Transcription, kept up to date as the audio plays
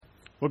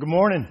Well, good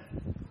morning.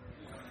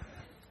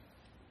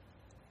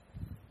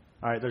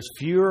 All right, there's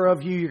fewer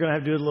of you. You're going to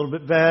have to do it a little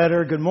bit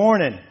better. Good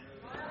morning.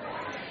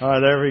 All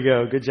right, there we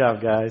go. Good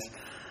job, guys.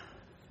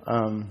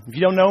 If you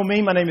don't know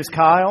me, my name is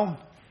Kyle.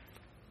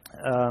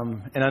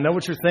 And I know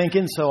what you're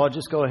thinking, so I'll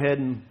just go ahead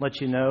and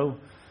let you know.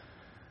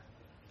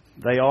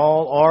 They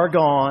all are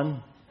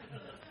gone.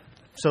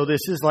 So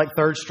this is like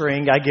third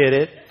string. I get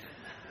it.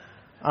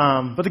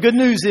 But the good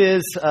news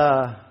is,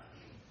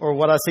 or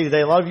what I see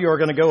today, a lot of you are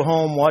going to go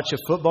home, watch a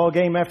football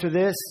game after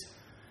this.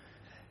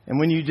 And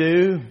when you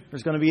do,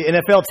 there's going to be an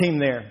NFL team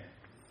there.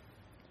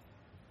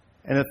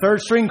 And the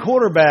third string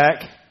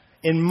quarterback,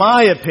 in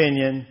my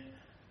opinion,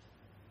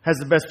 has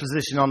the best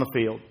position on the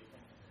field.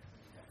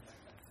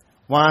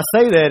 Why I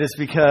say that is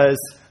because,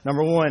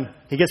 number one,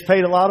 he gets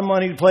paid a lot of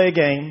money to play a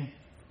game.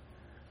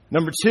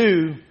 Number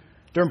two,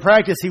 during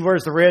practice, he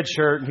wears the red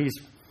shirt and he's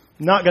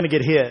not going to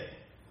get hit.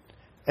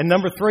 And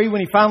number three,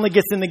 when he finally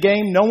gets in the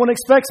game, no one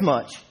expects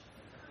much.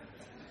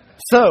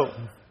 So,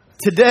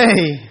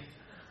 today,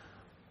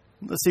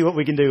 let's see what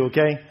we can do,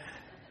 okay?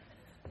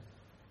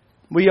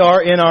 We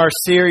are in our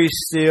series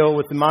still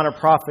with the minor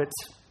prophets.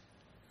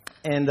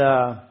 And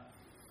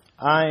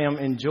I am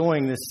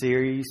enjoying this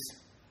series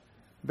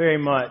very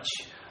much.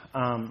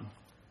 And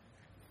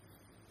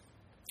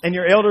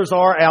your elders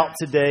are out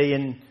today,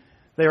 and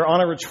they are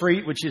on a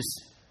retreat, which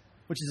is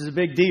a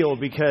big deal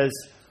because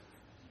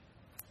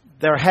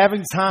they're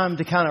having time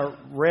to kind of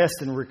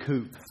rest and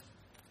recoup.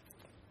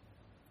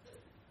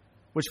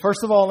 Which,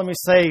 first of all, let me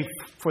say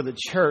for the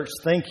church,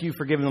 thank you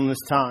for giving them this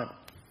time.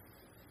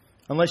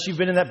 Unless you've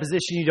been in that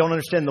position, you don't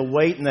understand the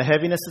weight and the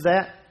heaviness of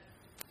that.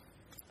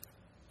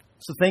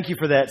 So thank you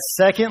for that.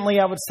 Secondly,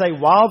 I would say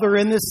while they're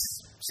in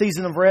this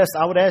season of rest,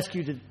 I would ask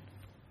you to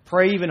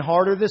pray even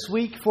harder this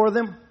week for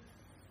them.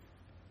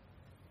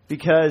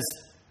 Because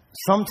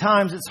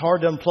sometimes it's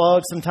hard to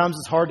unplug. Sometimes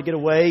it's hard to get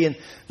away. And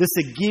this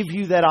to give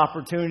you that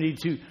opportunity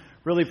to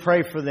really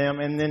pray for them.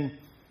 And then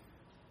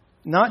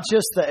not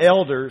just the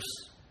elders,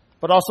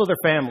 but also their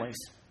families.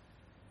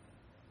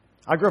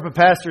 I grew up a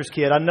pastor's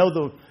kid. I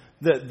know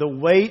the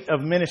weight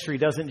of ministry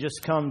doesn't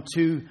just come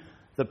to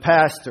the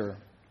pastor.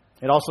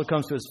 It also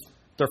comes to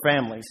their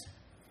families.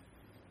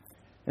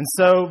 And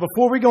so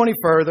before we go any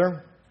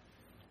further,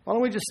 why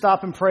don't we just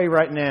stop and pray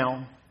right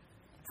now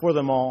for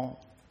them all.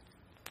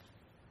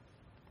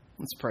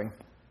 Let's pray.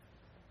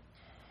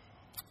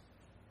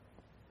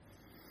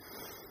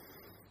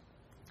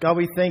 God,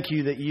 we thank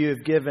you that you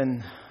have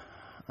given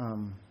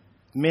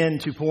men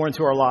to pour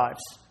into our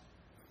lives.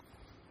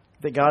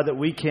 That, God, that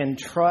we can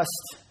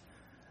trust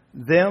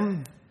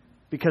them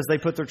because they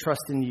put their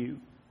trust in you.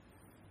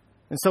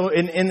 And so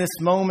in this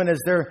moment, as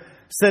they're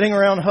sitting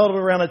around, huddled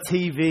around a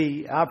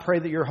TV, I pray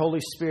that your Holy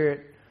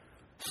Spirit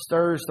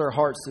stirs their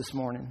hearts this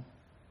morning.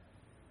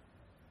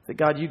 That,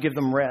 God, you give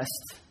them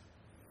rest.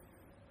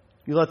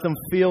 You let them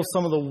feel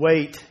some of the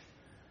weight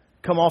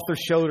come off their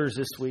shoulders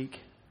this week.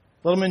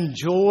 Let them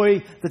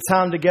enjoy the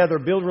time together,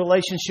 build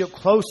relationship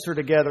closer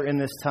together in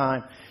this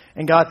time.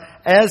 And God,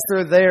 as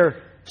they're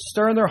there,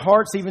 stir their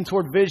hearts even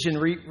toward vision,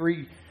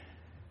 re-energize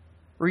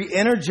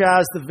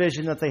the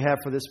vision that they have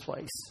for this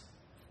place.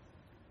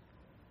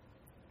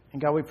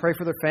 And God, we pray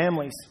for their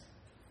families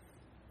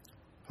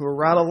who are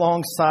right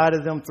alongside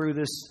of them through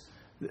this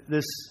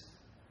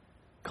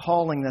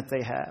calling that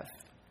they have.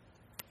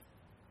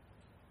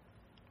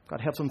 God,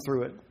 help them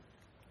through it.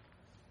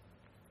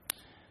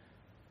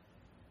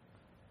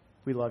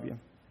 We love you.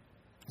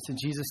 It's in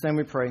Jesus' name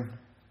we pray.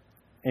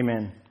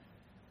 Amen.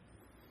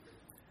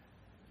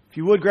 If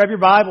you would, grab your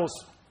Bibles.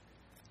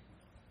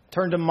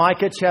 Turn to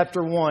Micah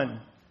chapter 1.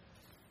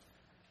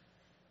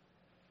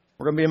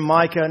 We're going to be in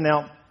Micah.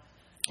 Now,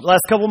 the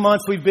last couple of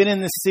months we've been in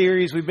this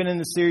series. We've been in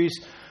the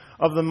series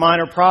of the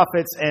minor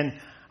prophets. And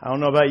I don't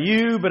know about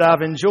you, but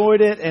I've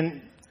enjoyed it.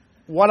 And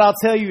what I'll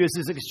tell you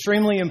is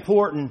extremely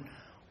important.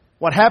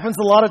 What happens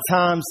a lot of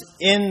times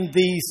in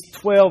these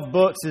 12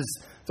 books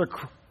is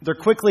they're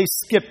quickly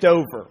skipped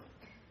over.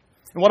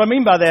 And what I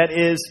mean by that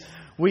is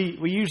we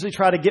usually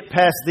try to get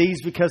past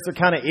these because they're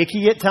kind of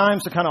icky at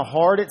times. They're kind of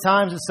hard at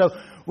times. And so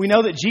we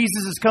know that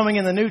Jesus is coming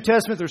in the New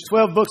Testament. There's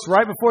 12 books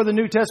right before the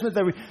New Testament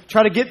that we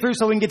try to get through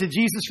so we can get to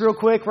Jesus real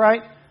quick,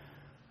 right?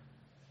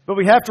 But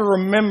we have to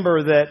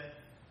remember that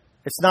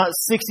it's not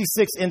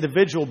 66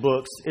 individual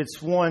books.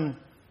 It's one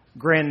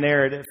grand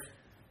narrative.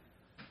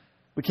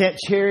 We can't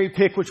cherry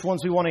pick which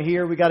ones we want to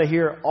hear. We got to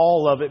hear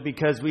all of it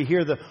because we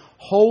hear the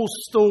whole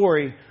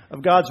story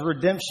of God's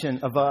redemption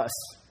of us.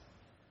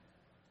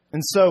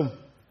 And so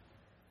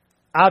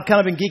I've kind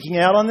of been geeking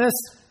out on this.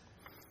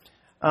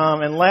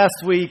 And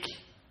last week,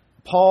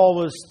 Paul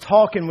was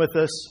talking with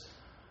us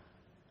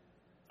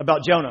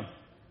about Jonah.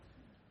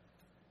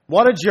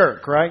 What a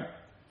jerk, right?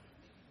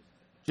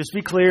 Just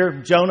be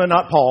clear, Jonah,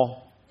 not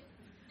Paul.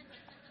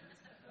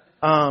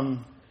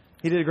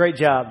 He did a great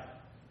job.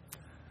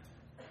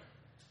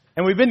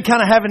 And we've been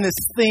kind of having this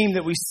theme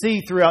that we see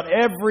throughout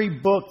every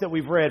book that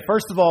we've read.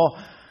 First of all,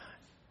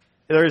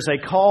 there is a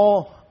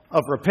call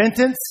of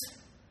repentance.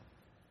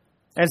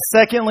 And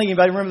secondly,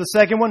 anybody remember the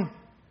second one?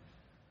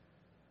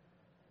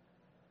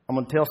 I'm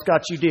going to tell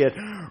Scott you did.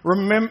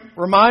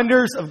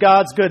 Reminders of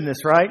God's goodness,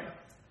 right?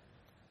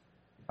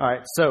 All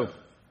right, so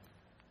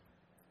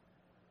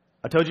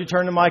I told you to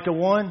turn to Micah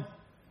 1.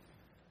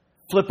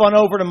 Flip on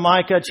over to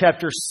Micah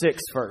chapter 6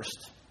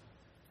 first.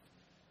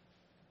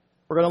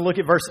 We're going to look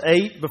at verse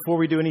 8 before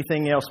we do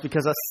anything else,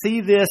 because I see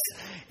this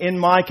in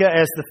Micah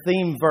as the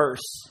theme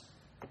verse.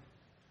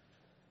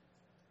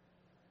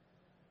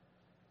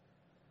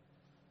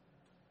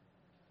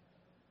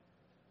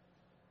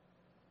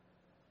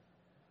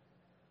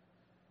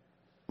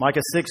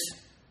 Micah 6,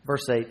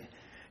 verse 8.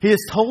 He has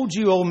told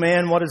you, O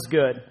man, what is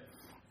good,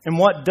 and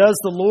what does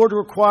the Lord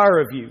require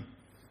of you?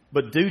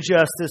 But do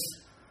justice,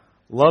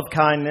 love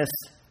kindness,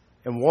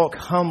 and walk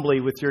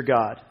humbly with your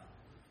God.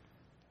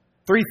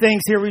 3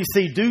 things here we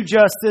see: do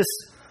justice,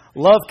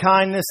 love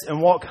kindness,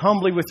 and walk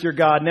humbly with your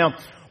God. Now,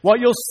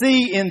 what you'll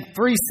see in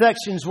 3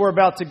 sections we're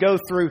about to go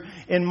through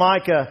in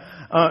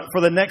Micah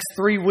for the next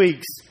 3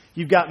 weeks.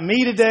 You've got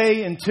me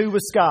today and 2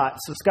 with Scott.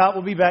 So Scott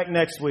will be back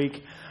next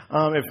week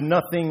if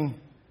nothing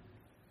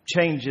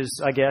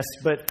changes, I guess.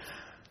 But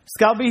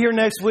Scott will be here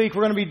next week.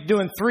 We're going to be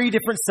doing 3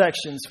 different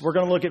sections. We're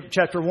going to look at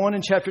chapter 1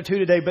 and chapter 2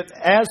 today. But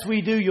as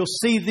we do, you'll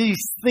see these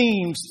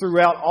themes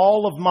throughout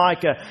all of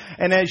Micah.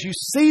 And as you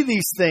see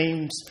these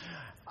themes,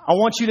 I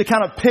want you to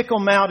kind of pick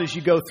them out as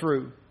you go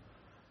through.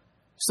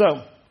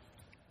 So,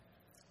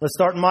 let's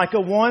start in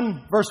Micah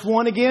 1, verse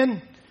 1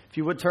 again. If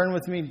you would turn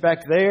with me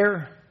back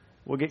there,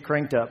 we'll get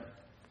cranked up.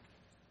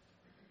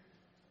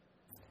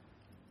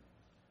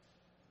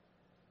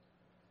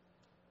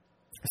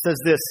 It says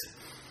this: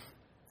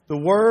 the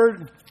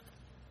word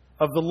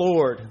of the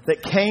Lord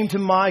that came to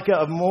Micah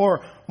of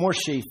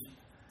Moresheth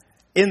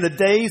in the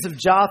days of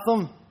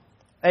Jotham,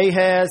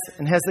 Ahaz,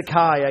 and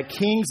Hezekiah,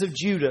 kings of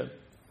Judah,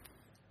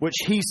 which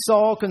he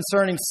saw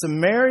concerning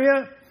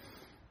Samaria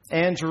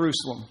and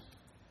Jerusalem.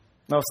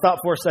 Now stop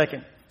for a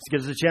second. This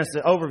gives us a chance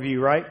to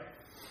overview, right?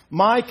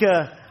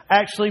 Micah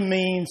actually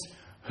means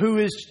who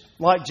is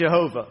like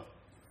Jehovah.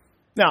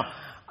 Now,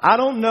 I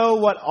don't know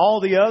what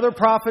all the other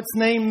prophets'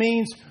 name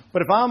means,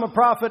 but if I'm a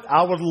prophet,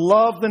 I would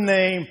love the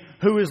name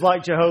who is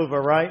like Jehovah,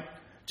 right?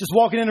 Just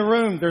walking in a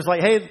room, there's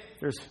like, hey,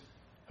 there's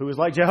who is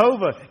like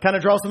Jehovah. Kind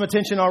of draws some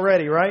attention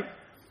already, right?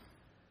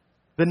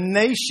 The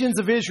nations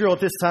of Israel at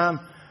this time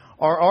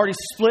are already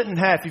split in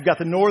half. You've got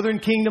the northern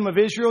kingdom of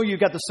Israel. You've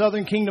got the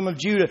southern kingdom of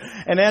Judah.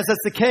 And as that's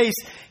the case,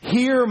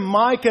 here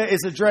Micah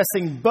is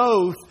addressing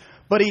both,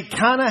 but he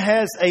kind of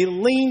has a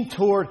lean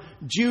toward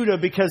Judah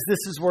because this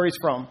is where he's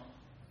from.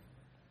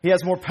 He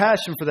has more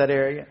passion for that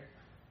area.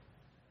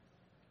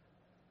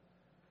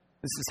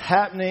 This is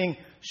happening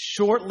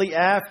shortly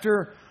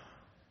after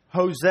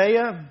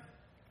Hosea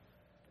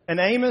and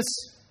Amos,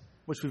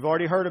 which we've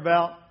already heard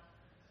about.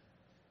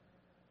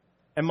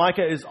 And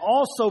Micah is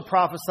also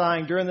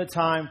prophesying during the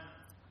time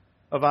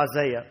of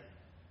Isaiah.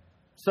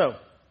 So,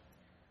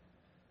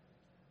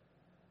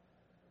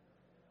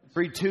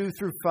 read 2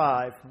 through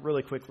 5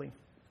 really quickly.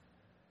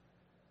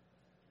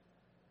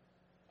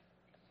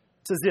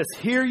 It says this: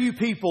 hear you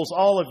peoples,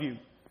 all of you.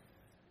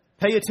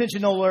 Pay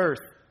attention, O earth,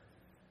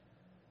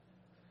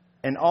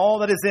 and all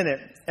that is in it,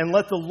 and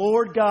let the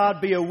Lord God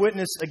be a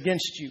witness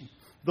against you,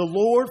 the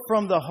Lord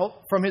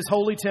from his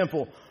holy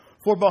temple.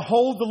 For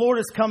behold, the Lord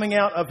is coming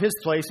out of his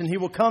place, and he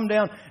will come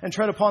down and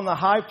tread upon the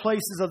high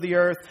places of the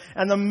earth,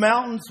 and the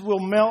mountains will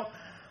melt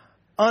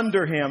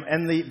under him,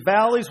 and the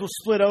valleys will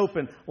split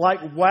open like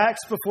wax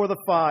before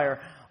the fire,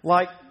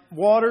 like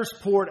waters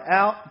poured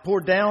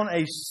down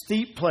a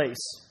steep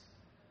place.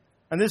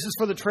 And this is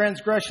for the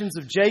transgressions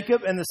of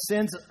Jacob and the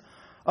sins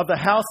of the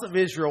house of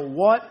Israel.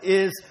 What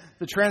is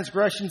the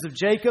transgressions of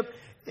Jacob?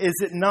 Is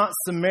it not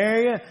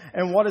Samaria?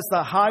 And what is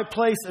the high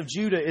place of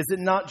Judah? Is it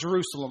not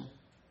Jerusalem?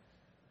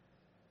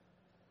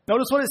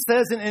 Notice what it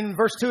says in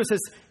verse 2. It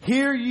says,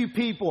 hear you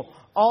people,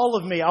 all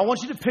of me. I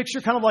want you to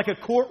picture kind of like a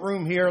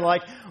courtroom here.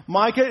 Like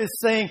Micah is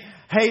saying,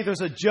 hey,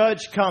 there's a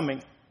judge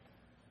coming.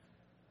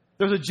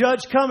 There's a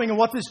judge coming. And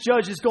what this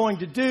judge is going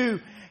to do,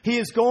 he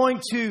is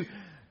going to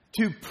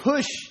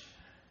push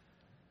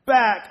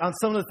back on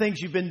some of the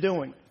things you've been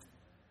doing.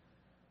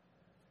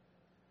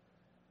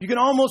 You can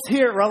almost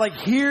hear it, right? Like,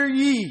 hear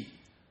ye,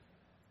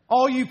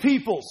 all you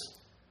peoples.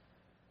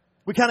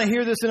 We kind of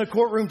hear this in a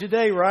courtroom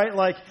today, right?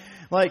 Like,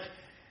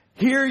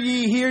 hear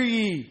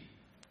ye.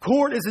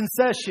 Court is in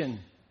session.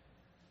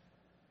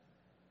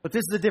 But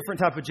this is a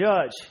different type of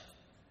judge.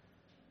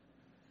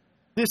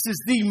 This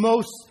is the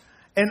most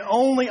and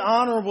only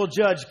honorable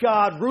judge,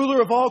 God,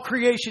 ruler of all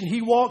creation. He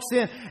walks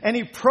in and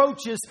he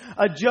approaches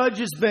a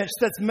judge's bench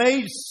that's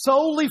made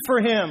solely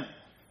for him.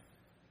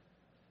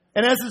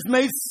 And as it's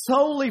made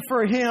solely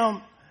for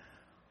him,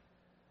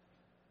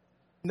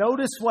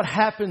 notice what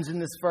happens in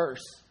this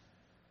verse.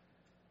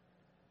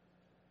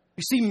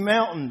 You see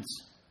mountains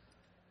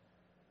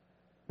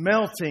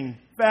melting,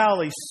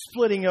 valleys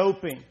splitting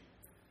open.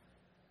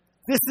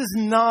 This is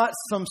not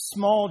some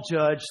small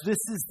judge. This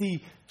is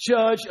the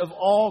judge of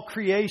all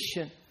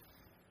creation.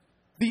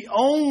 The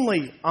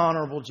only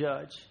honorable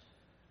judge.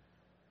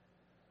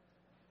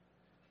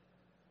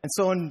 And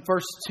so in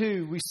verse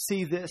 2, we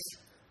see this.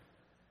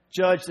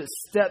 judge that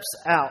steps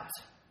out.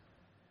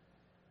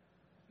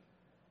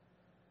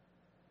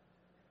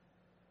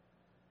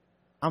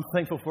 I'm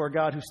thankful for a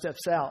God who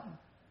steps out.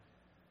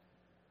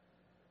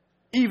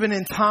 Even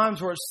in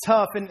times where it's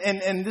tough. And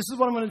this is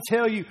what I'm going to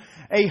tell you.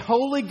 A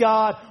holy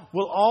God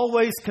will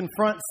always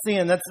confront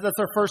sin. That's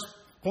our first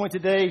point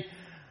today.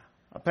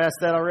 I passed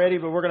that already,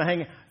 but we're going to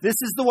hang. This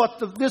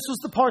was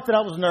the part that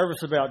I was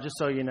nervous about, just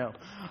so you know.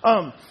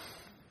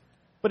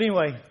 But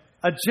anyway,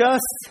 a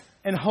just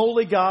and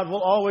holy God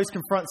will always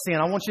confront sin.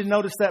 I want you to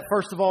notice that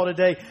first of all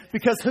today,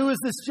 because who is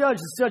this judge?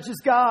 This judge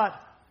is God.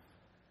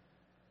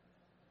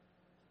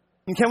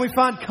 And can we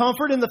find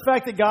comfort in the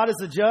fact that God is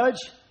a judge?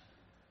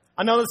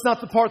 I know that's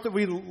not the part that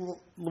we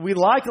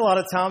like a lot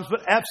of times,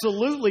 but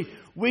absolutely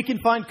we can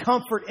find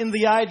comfort in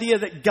the idea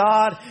that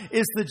God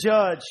is the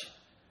judge.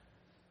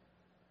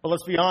 But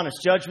let's be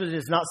honest, judgment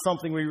is not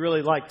something we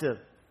really like to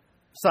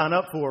sign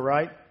up for,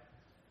 right?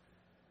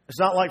 It's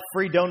not like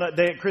free donut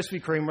day at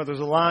Krispy Kreme where there's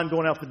a line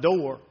going out the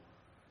door.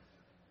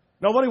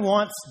 Nobody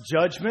wants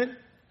judgment.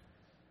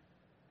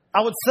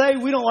 I would say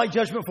we don't like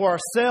judgment for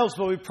ourselves,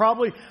 but we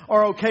probably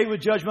are okay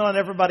with judgment on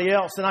everybody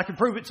else, and I can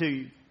prove it to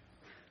you.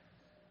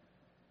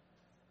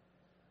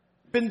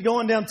 Been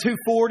going down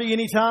 240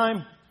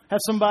 anytime? Have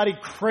somebody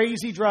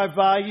crazy drive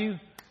by you?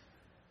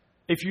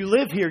 If you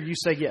live here, you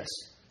say yes.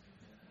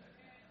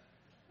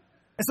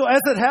 And so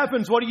as it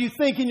happens, what do you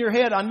think in your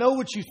head? I know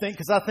what you think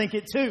because I think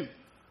it too.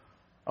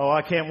 Oh,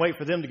 I can't wait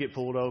for them to get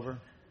pulled over.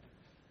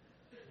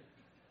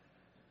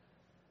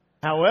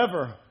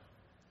 However,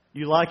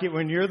 you like it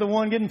when you're the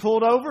one getting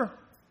pulled over?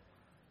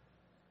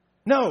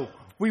 No,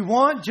 we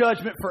want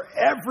judgment for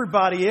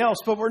everybody else,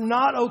 but we're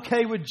not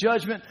okay with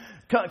judgment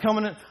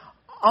coming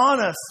on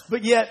us.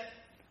 But yet,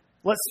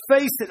 let's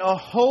face it, a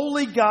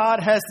holy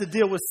God has to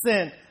deal with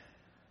sin,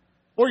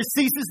 or he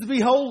ceases to be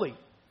holy.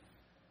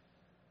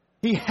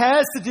 He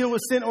has to deal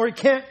with sin, or he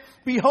can't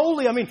be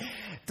holy. I mean,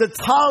 the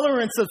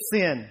tolerance of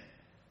sin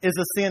is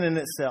a sin in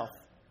itself.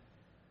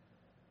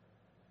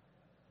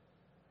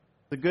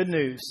 The good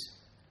news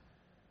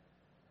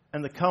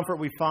and the comfort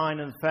we find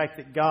in the fact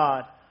that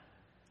God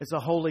is a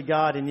holy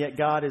God and yet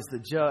God is the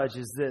judge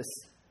is this.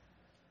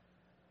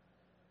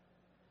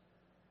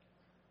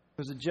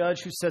 There's a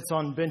judge who sits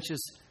on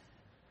benches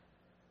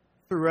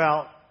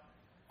throughout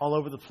all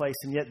over the place,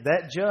 and yet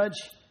that judge,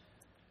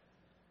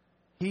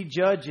 he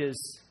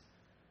judges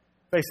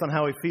based on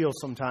how he feels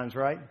sometimes,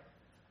 right?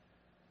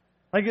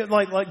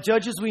 Like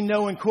judges we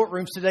know in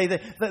courtrooms today,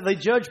 they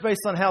judge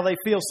based on how they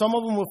feel. Some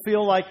of them will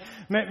feel like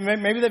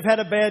maybe they've had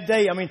a bad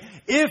day. I mean,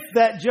 if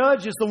that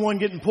judge is the one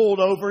getting pulled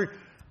over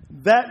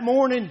that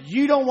morning,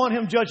 you don't want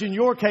him judging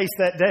your case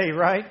that day,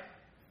 right?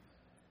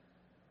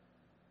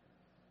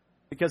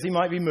 Because he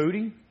might be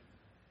moody.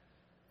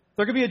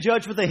 There could be a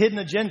judge with a hidden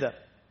agenda.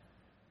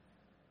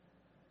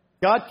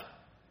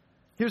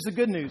 Here's the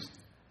good news.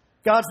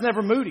 God's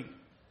never moody.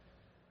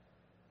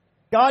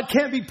 God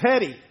can't be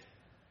petty.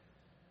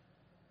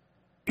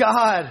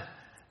 God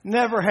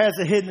never has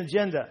a hidden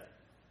agenda.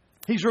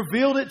 He's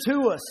revealed it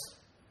to us.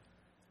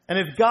 And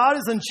if God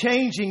is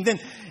unchanging, then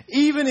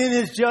even in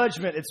his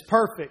judgment, it's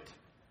perfect.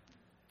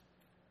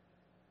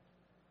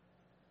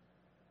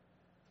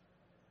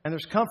 And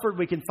there's comfort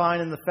we can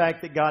find in the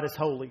fact that God is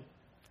holy.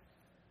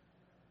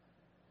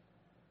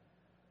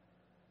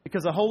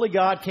 Because a holy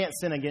God can't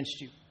sin against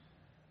you.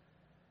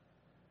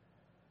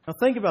 Now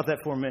think about that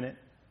for a minute.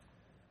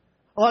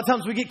 A lot of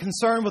times we get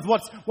concerned with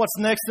what's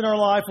next in our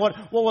life,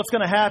 what's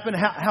going to happen,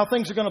 how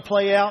things are going to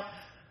play out.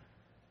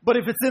 But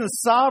if it's in a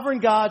sovereign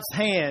God's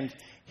hand,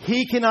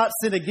 he cannot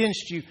sin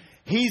against you.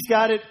 He's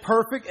got it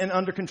perfect and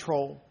under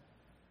control.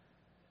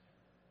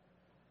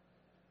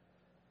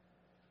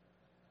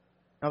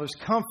 Now there's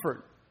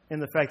comfort in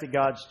the fact that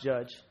God's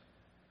judge.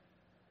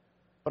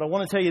 But I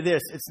want to tell you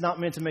this, it's not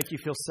meant to make you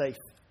feel safe.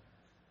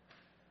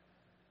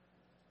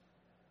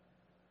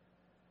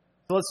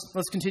 So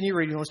let's continue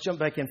reading. Let's jump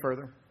back in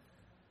further.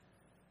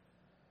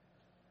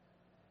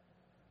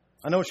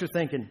 I know what you're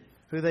thinking.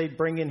 Who they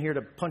bring in here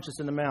to punch us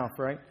in the mouth,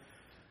 right?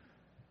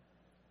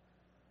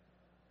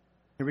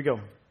 Here we go.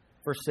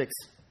 Verse 6.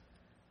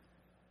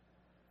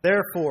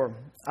 Therefore,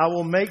 I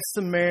will make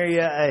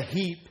Samaria a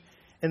heap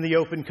in the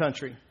open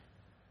country,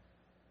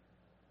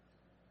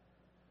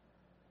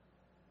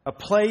 a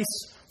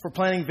place for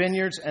planting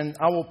vineyards, and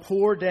I will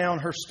pour down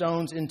her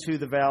stones into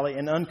the valley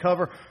and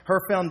uncover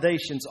her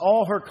foundations.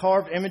 All her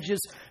carved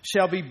images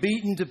shall be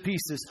beaten to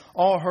pieces.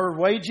 All her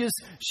wages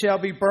shall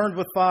be burned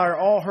with fire.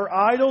 All her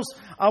idols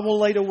I will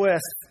lay to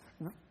waste.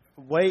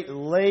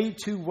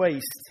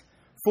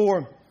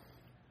 For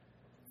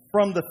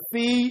from the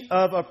fee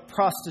of a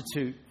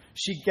prostitute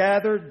she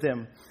gathered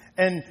them,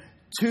 and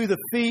to the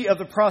fee of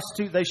the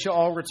prostitute they shall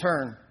all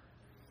return.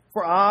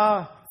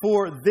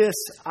 For this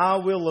I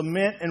will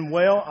lament and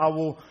wail. I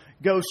will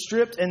go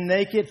stripped and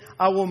naked.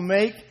 I will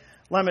make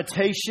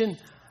lamentation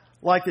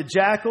like the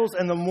jackals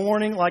and the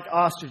mourning like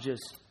ostriches.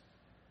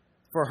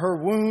 For her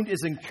wound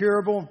is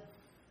incurable,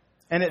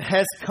 and it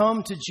has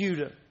come to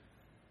Judah,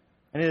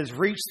 and it has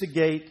reached the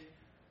gate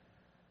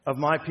of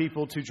my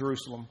people to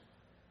Jerusalem.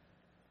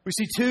 We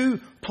see two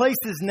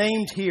places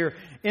named here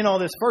in all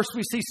this. First,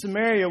 we see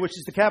Samaria, which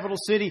is the capital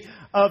city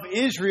of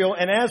Israel.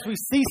 And as we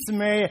see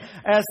Samaria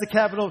as the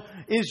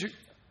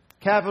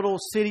capital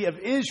city of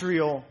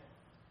Israel,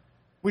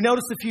 we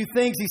notice a few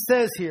things he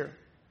says here.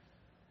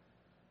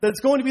 That it's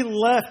going to be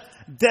left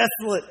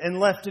desolate and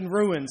left in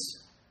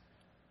ruins.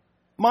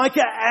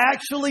 Micah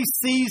actually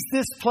sees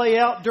this play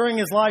out during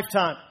his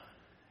lifetime.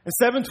 In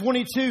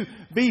 722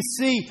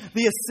 BC,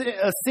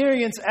 the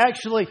Assyrians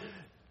actually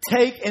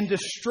take and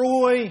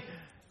destroy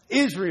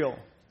Israel.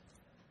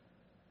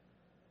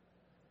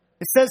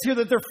 It says here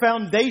that their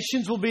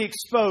foundations will be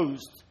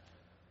exposed.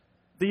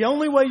 The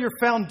only way your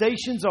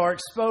foundations are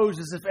exposed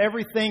is if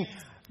everything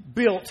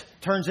built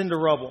turns into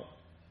rubble.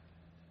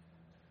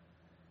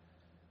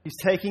 He's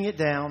taking it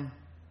down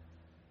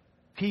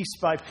piece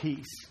by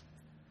piece.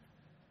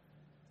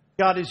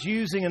 God is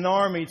using an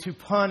army to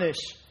punish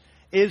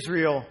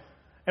Israel.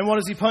 And what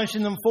is He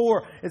punishing them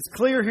for? It's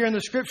clear here in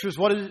the Scriptures.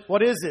 What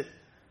is it?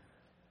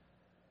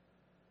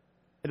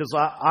 It is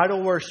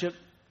idol worship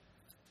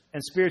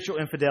and spiritual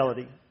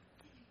infidelity.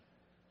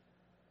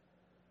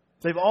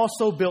 They've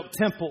also built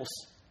temples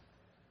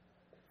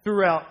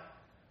throughout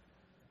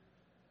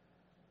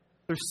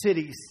their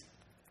cities.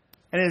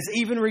 And it has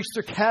even reached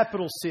their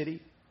capital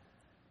city.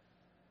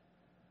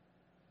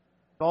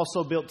 They've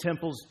also built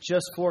temples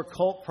just for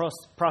cult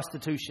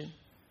prostitution.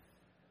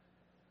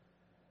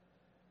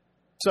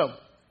 So,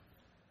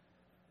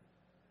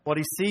 what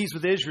he sees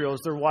with Israel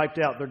is they're wiped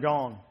out. They're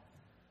gone.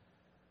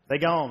 They're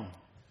gone.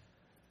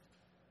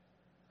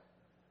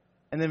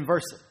 And then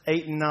verse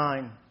 8 and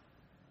 9.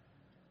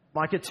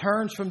 Micah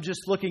turns from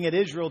just looking at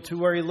Israel to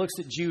where he looks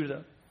at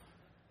Judah.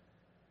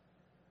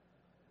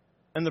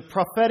 And the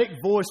prophetic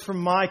voice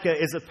from Micah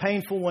is a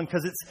painful one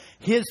because it's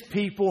his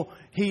people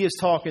he is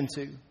talking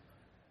to.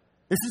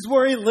 This is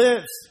where he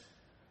lives.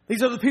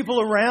 These are the people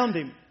around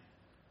him.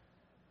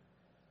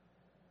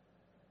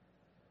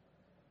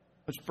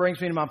 Which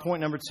brings me to my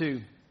point number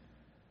 2.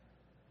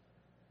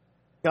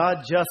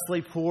 God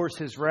justly pours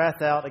His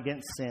wrath out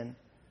against sin.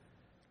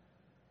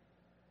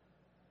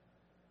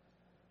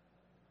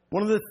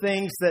 One of the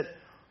things that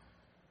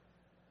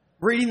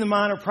reading the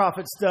Minor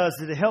Prophets does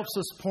is it helps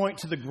us point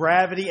to the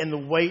gravity and the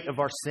weight of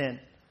our sin.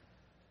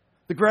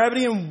 The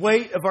gravity and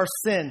weight of our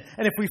sin.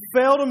 And if we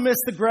fail to miss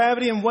the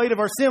gravity and weight of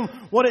our sin,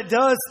 what it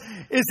does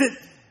is it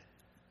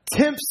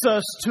tempts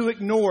us to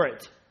ignore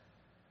it.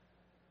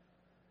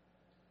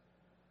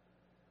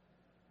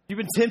 You've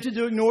been tempted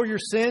to ignore your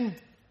sin?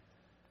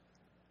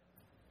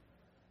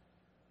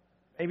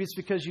 Maybe it's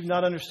because you've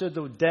not understood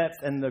the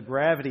depth and the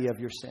gravity of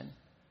your sin.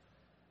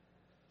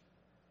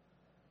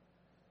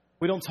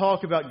 We don't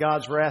talk about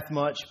God's wrath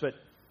much, but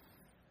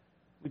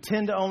we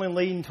tend to only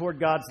lean toward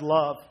God's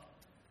love.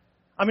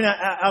 I mean,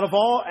 out of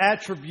all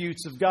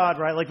attributes of God,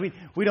 right? Like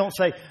we don't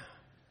say,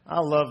 I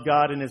love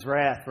God and His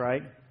wrath,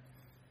 right?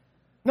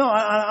 No,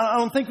 I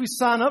don't think we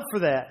sign up for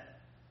that.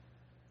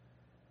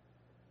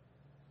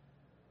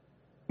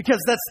 Because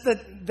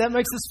that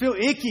makes us feel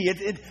icky.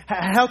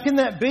 How can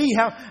that be?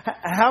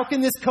 How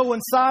can this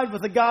coincide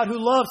with a God who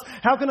loves?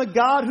 How can a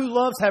God who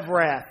loves have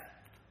wrath?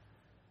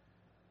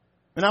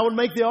 And I would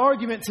make the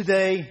argument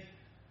today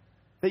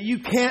that you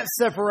can't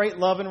separate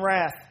love and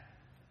wrath.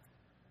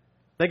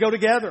 They go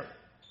together.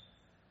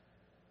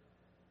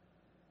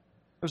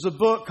 There's a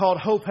book called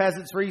Hope Has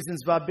Its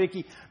Reasons by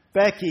Becky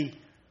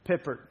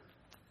Pippert.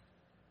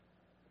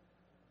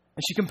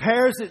 And she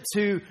compares it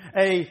to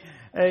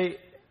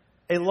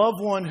a loved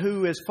one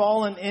who has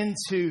fallen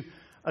into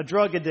a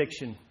drug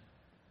addiction.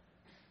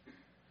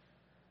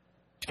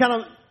 She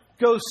kind of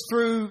goes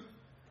through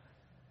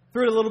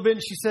it a little bit,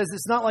 and she says,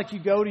 it's not like you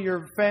go to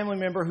your family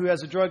member who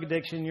has a drug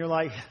addiction, and you're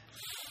like,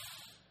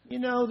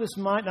 this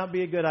might not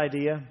be a good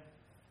idea.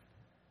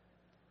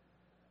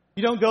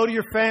 You don't go to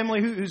your family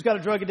who's got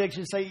a drug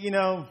addiction and say,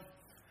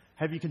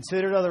 have you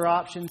considered other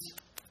options?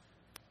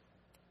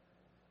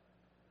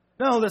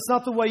 No, that's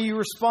not the way you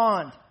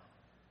respond.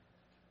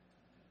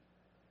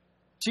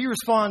 She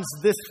responds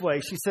this way.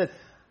 She said,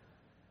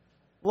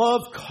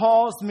 love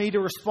caused me to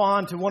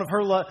respond to one of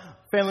her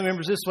family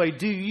members this way.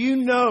 Do you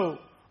know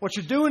what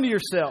you're doing to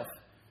yourself?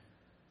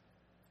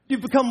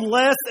 You've become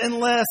less and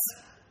less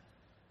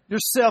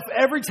yourself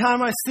every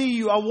time I see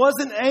you. I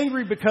wasn't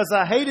angry because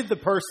I hated the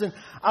person.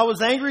 I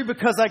was angry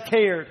because I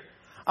cared.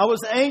 I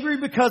was angry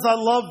because I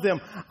loved them.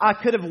 I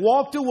could have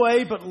walked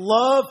away, but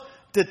love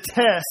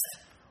detests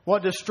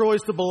what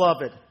destroys the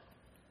beloved.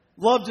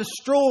 Love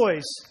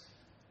destroys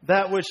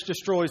that which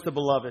destroys the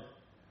beloved.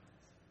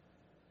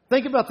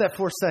 Think about that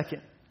for a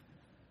second.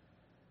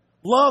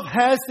 Love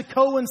has to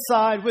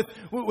coincide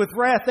with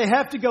wrath. They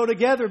have to go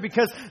together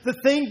because the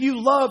thing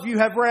you love, you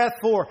have wrath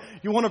for.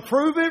 You want to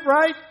prove it,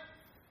 right?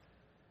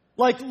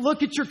 Like,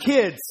 look at your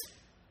kids.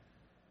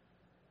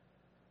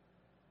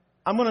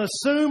 I'm going to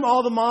assume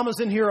all the mamas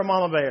in here are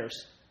mama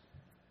bears.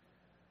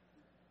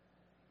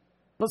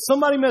 Let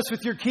somebody mess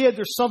with your kid,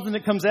 there's something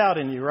that comes out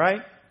in you,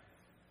 right?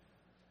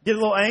 Get a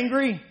little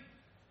angry.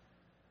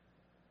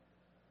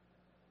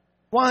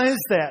 Why is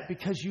that?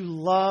 Because you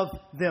love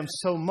them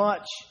so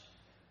much.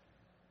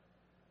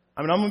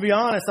 I mean, I'm going to be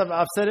honest.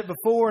 I've said it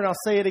before and I'll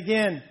say it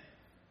again.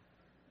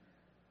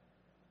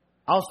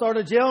 I'll start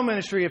a jail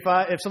ministry if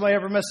somebody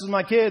ever messes with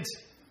my kids.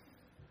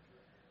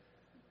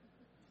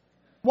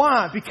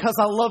 Why? Because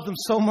I love them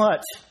so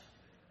much.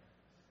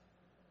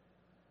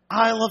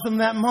 I love them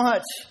that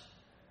much.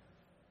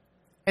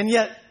 And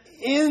yet,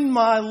 in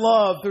my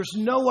love, there's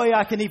no way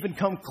I can even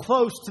come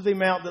close to the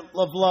amount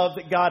of love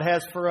that God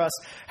has for us.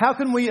 How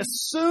can we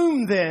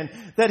assume then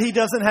that He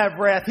doesn't have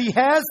wrath? He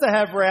has to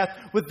have wrath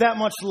with that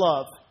much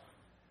love.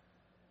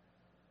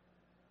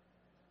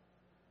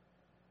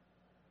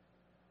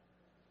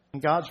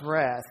 And God's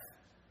wrath,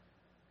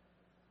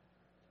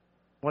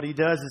 what He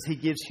does is He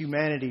gives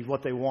humanity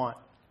what they want.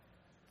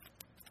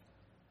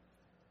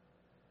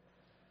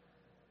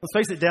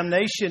 Let's face it,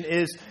 damnation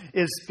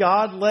is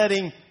God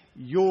letting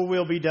your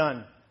will be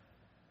done.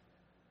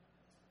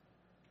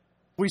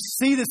 We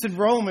see this in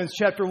Romans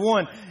chapter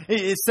 1.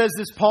 It says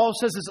this, Paul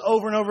says this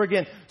over and over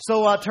again.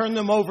 So I turn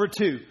them over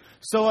to.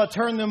 So I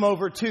turn them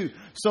over to.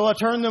 So I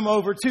turn them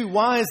over to.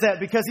 Why is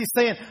that? Because he's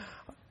saying,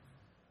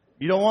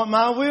 you don't want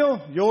my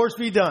will? Yours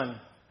be done.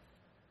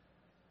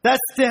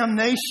 That's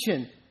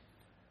damnation.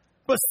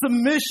 But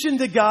submission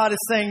to God is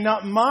saying,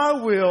 not my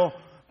will,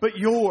 but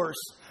yours.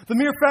 The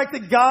mere fact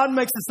that God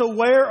makes us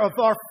aware of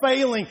our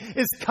failing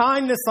is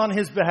kindness on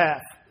His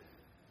behalf.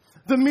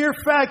 The mere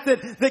fact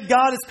that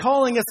God is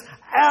calling us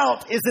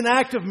out is an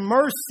act of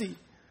mercy.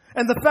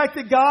 And the fact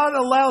that God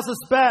allows us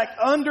back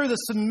under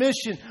His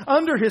submission,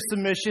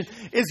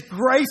 is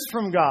grace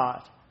from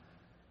God.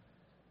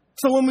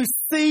 So when we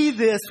see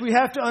this, we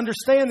have to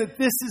understand that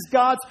this is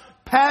God's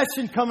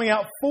passion coming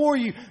out for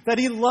you, that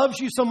He loves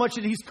you so much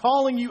that He's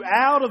calling you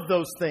out of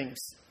those things.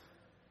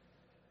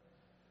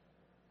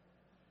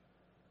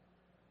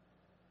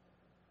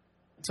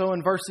 So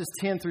in verses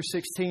 10 through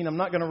 16, I'm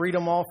not going to read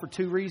them all for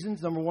two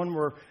reasons. Number one,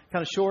 we're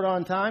kind of short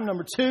on time.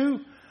 Number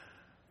two,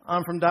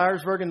 I'm from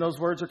Dyersburg and those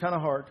words are kind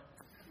of hard.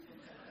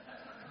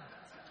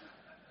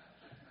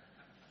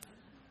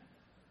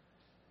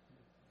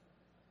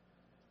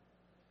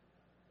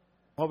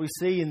 What we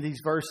see in these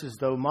verses,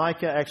 though,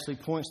 Micah actually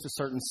points to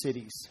certain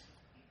cities.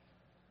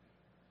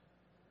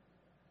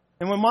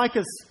 And when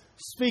Micah's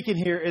speaking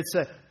here, it's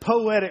a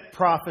poetic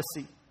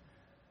prophecy.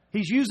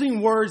 He's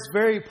using words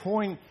very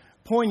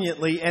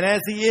poignantly, and as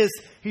he is,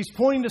 he's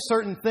pointing to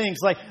certain things.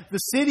 Like the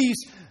cities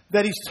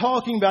that he's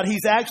talking about,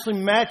 he's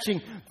actually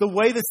matching the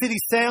way the city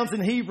sounds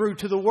in Hebrew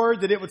to the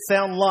word that it would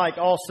sound like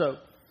also.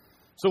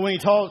 So when he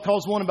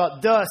calls one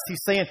about dust,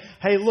 he's saying,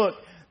 hey, look,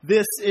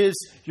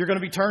 you're going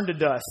to be turned to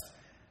dust.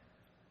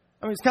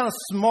 I mean, it's kind of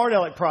smart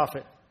aleck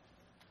prophet,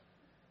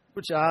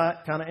 which I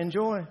kind of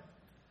enjoy.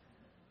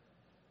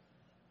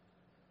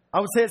 I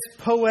would say it's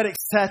poetic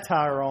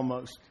satire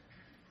almost.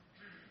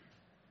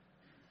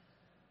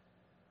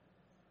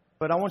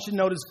 But I want you to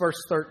notice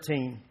verse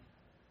 13.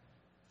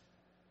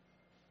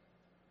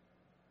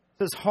 It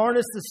says,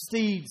 harness the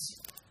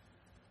steeds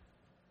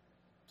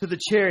to the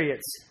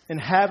chariots,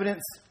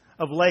 inhabitants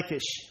of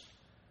Lachish.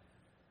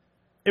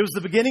 It was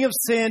the beginning of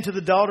sin to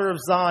the daughter of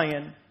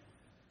Zion.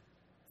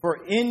 For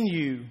in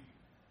you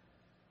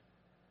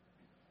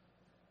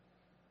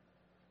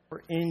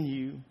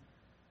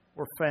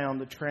were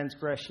found the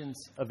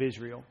transgressions of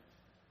Israel.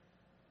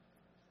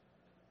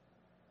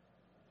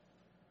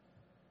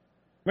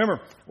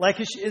 Remember,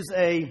 Lachish is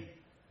a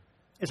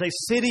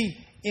city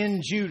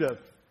in Judah.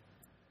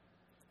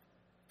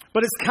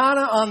 But it's kind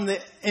of on the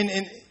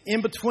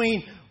in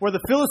between where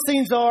the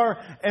Philistines are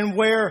and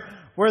where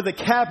the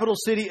capital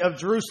city of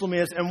Jerusalem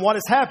is. And what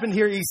has happened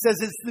here, he says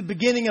it's the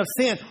beginning of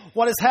sin.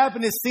 What has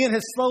happened is sin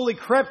has slowly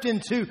crept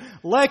into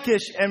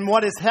Lachish. And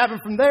what has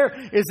happened from there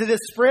is it has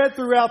spread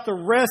throughout the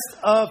rest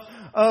of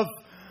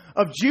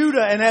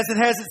Judah. And as it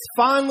has, it's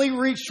finally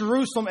reached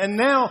Jerusalem. And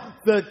now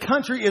the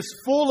country is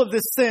full of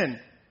this sin.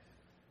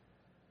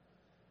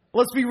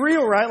 Let's be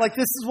real, right? Like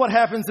this is what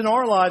happens in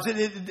our lives.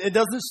 It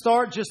doesn't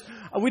start just,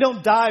 we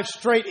don't dive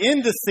straight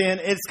into sin.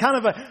 It's kind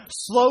of a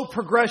slow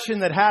progression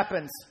that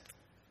happens.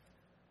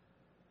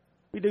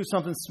 We do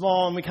something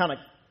small and we kind of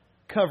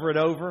cover it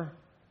over.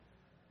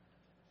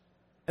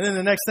 And then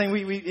the next thing,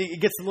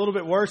 it gets a little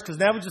bit worse because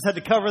now we just had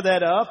to cover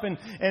that up. And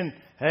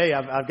hey,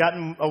 I've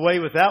gotten away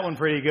with that one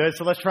pretty good.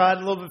 So let's try it a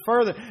little bit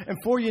further. And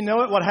before you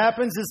know it, what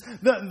happens is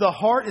the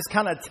heart is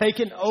kind of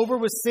taken over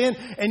with sin.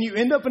 And you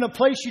end up in a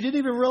place you didn't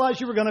even realize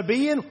you were going to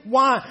be in.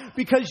 Why?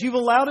 Because you've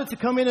allowed it to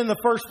come in the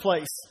first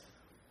place.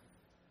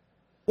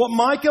 What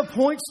Micah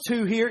points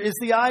to here is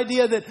the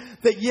idea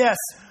that yes,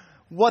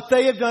 what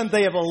they have done,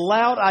 they have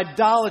allowed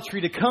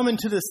idolatry to come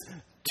into this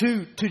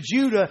to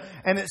Judah,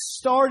 and it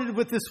started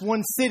with this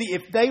one city.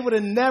 If they would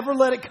have never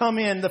let it come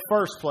in the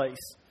first place,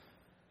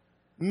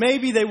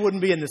 maybe they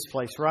wouldn't be in this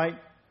place, right?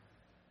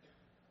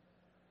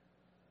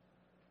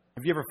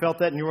 Have you ever felt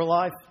that in your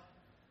life?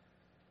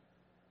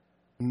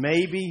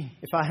 Maybe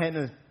if I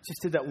hadn't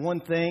just did that one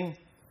thing,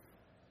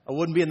 I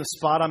wouldn't be in the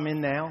spot I'm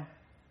in now.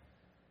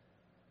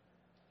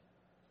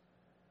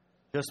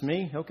 Just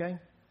me? Okay.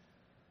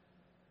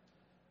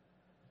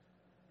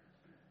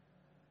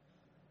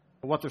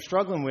 But what they're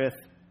struggling with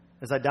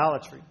is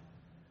idolatry.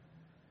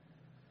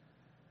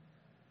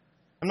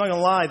 I'm not going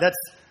to lie, that's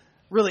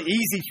really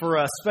easy for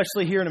us,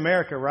 especially here in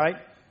America, right?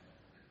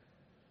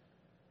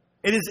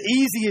 It is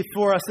easy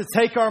for us to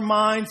take our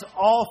minds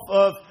off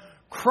of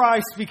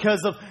Christ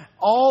because of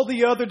all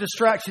the other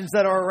distractions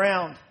that are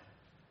around.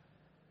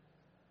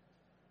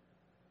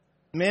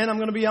 Men, I'm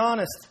going to be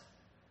honest.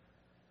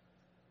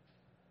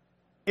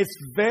 It's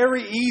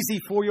very easy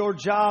for your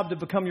job to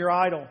become your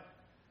idol.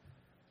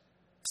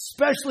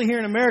 Especially here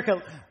in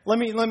America. Let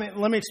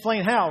me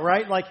explain how,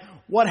 right? Like,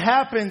 what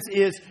happens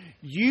is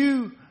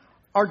you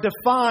are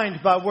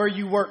defined by where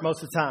you work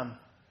most of the time.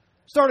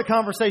 Start a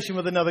conversation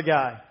with another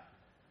guy.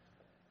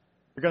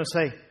 You're going to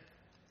say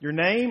your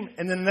name,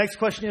 and then the next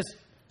question is,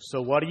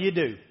 so what do you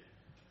do?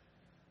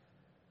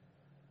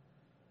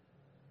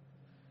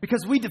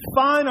 Because we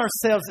define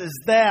ourselves as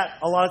that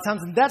a lot of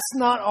times, and that's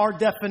not our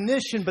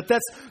definition, but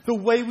that's the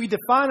way we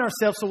define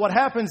ourselves. So what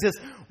happens is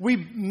we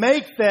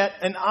make that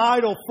an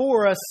idol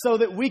for us so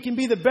that we can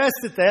be the best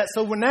at that.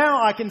 So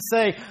now I can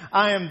say,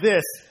 I am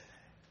this,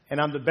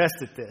 and I'm the best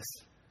at this.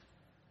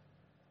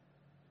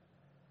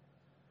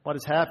 What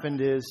has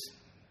happened is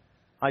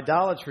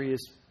idolatry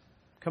has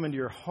come into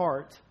your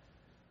heart,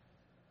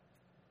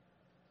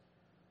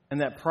 and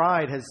that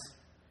pride has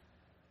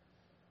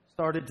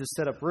started to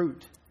set up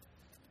root.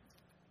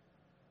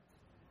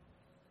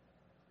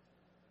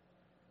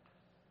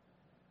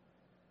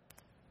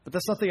 But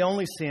that's not the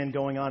only sin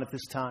going on at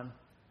this time.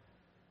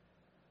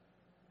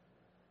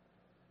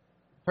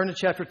 Turn to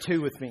chapter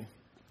 2 with me.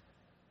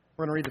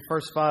 We're going to read the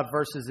first 5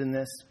 verses in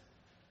this.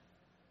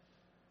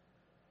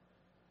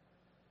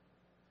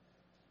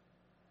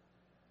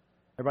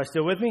 Everybody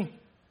still with me?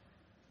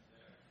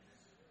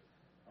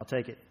 I'll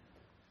take it.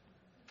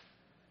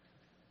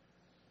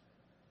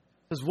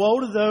 It says, woe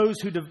to those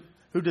who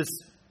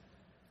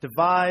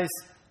devise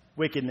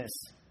wickedness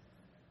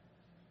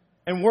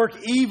and work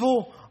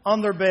evil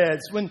on their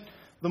beds. When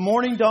the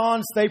morning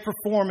dawns, they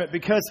perform it,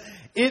 because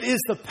it is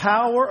the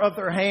power of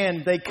their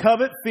hand. They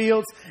covet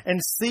fields and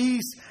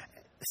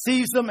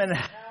seize them and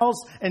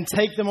house and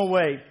take them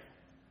away.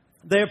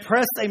 They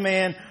oppress a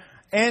man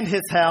and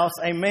his house,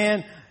 a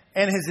man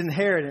and his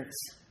inheritance.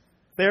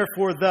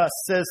 Therefore, thus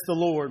says the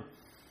Lord,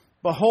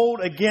 behold,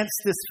 against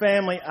this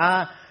family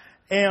I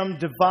am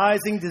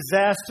devising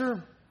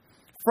disaster,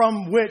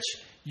 from which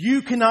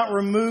you cannot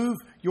remove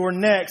your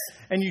necks,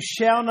 and you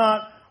shall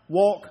not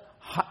walk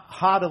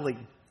haughtily.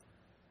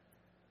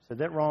 Said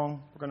that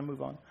wrong. We're going to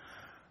move on.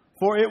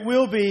 For it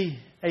will be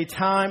a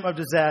time of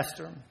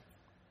disaster.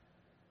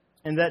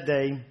 In that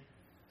day,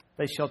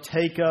 they shall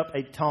take up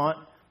a taunt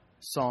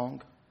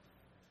song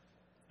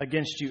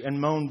against you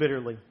and moan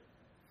bitterly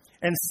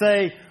and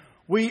say,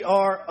 we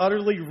are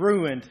utterly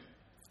ruined.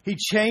 He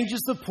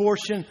changes the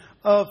portion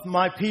of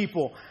my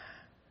people.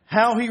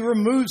 How he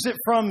removes it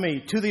from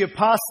me. To the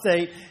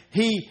apostate,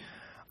 he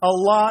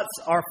allots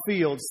our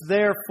fields.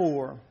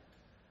 Therefore,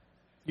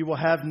 you will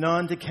have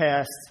none to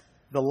cast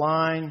the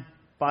line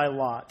by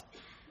lot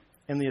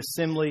in the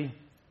assembly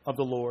of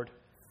the Lord.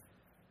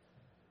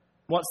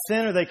 What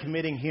sin are they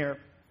committing here?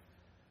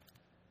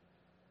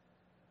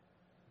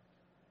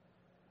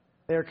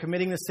 They are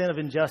committing the sin of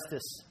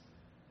injustice.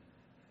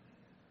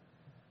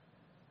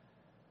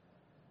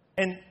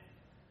 And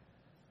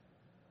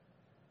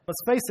let's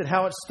face it,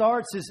 how it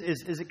starts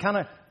is it kind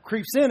of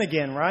creeps in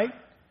again, right?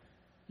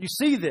 You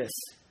see this.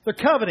 They're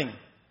coveting.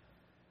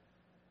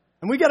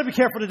 And we got to be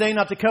careful today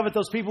not to covet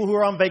those people who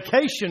are on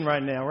vacation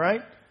right now,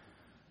 right?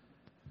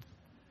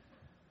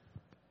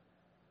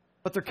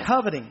 But they're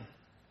coveting.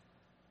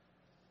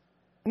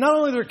 And not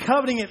only they're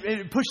coveting,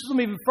 it pushes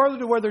them even further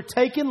to where they're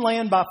taking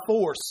land by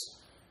force.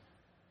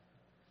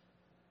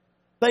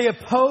 They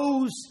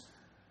oppose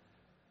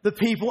the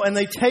people and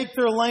they take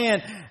their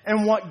land.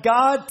 And what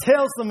God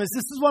tells them is,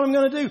 this is what I'm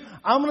going to do.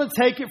 I'm going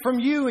to take it from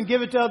you and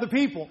give it to other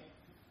people.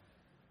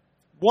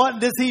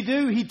 What does he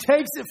do? He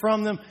takes it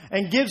from them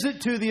and gives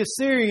it to the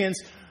Assyrians,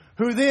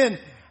 who then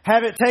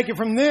have it taken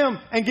from them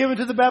and give it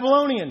to the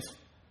Babylonians.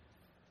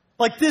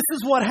 Like, this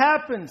is what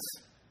happens.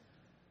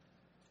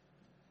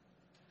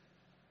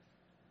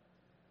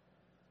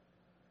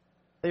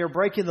 They are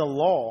breaking the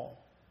law.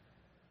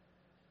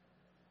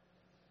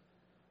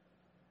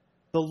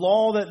 The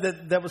law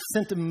that was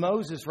sent to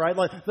Moses, right?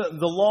 Like the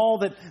law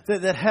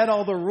that had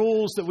all the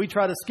rules that we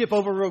try to skip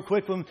over real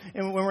quick when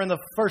we're in the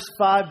first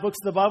 5 books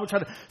of the Bible. We try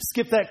to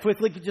skip that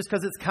quickly just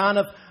because it's kind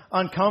of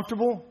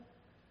uncomfortable.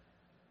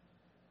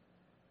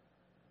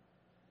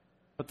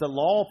 But the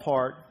law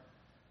part,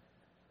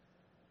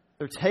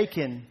 they're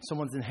taking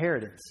someone's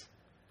inheritance.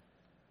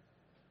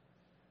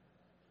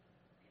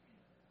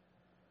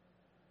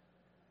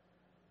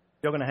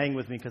 Y'all going to hang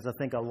with me because I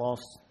think I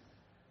lost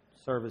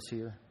service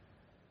here.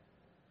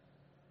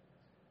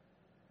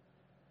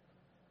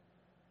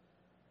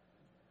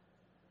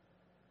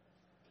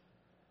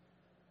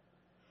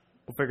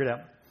 We'll figure it out.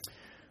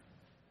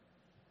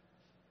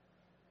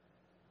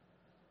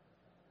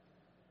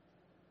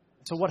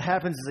 So what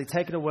happens is they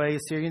take it away.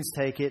 Assyrians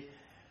take it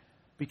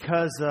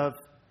because of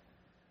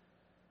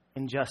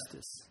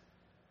injustice.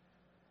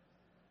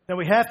 Now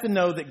we have to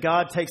know that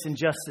God takes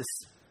injustice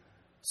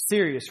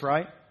serious,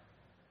 right?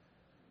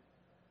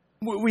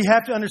 We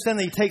have to understand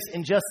that He takes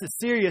injustice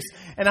serious.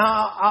 And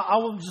I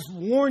will just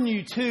warn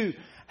you too,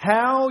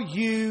 how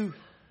you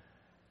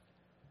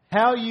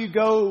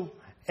go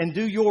and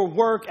do your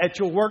work at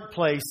your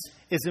workplace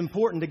is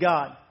important to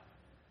God.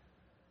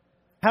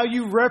 How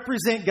you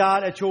represent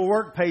God at your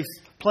workplace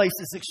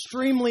is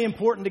extremely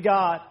important to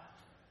God.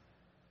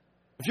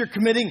 If you're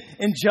committing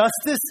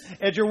injustice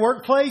at your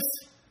workplace,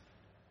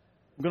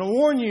 I'm going to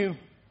warn you,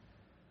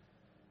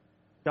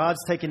 God's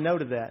taking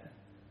note of that.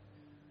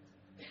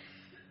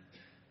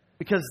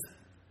 Because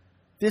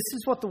this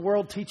is what the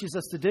world teaches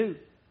us to do.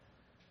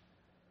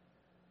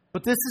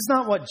 But this is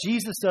not what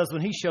Jesus does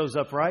when He shows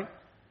up, right?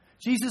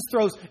 Jesus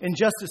throws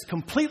injustice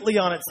completely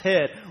on its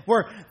head,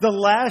 where the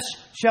last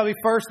shall be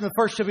first and the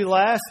first shall be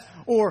last,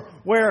 or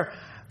where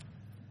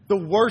the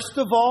worst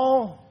of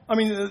all,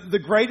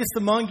 the greatest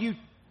among you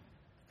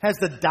has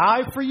to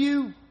die for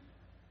you.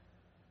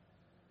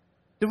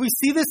 Do we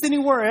see this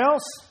anywhere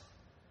else?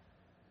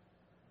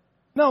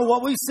 No,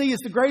 what we see is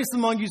the greatest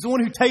among you is the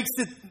one who takes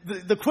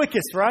it the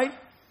quickest, right?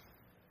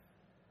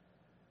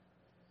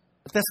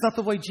 But that's not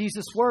the way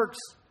Jesus works.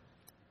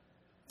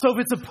 So if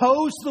it's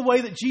opposed to the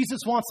way that Jesus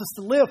wants us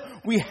to live,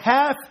 we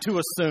have to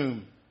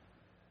assume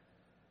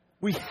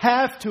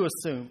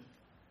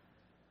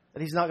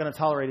that He's not going to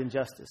tolerate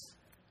injustice.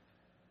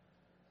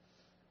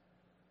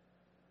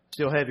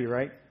 Still heavy,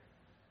 right?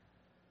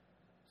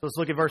 So let's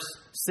look at verse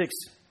 6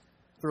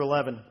 through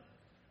 11. It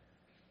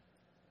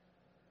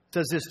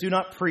says this, do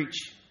not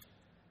preach,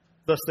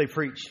 thus they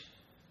preach.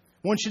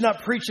 One should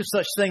not preach of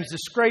such things.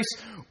 Disgrace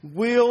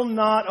will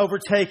not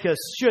overtake us.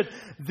 Should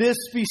this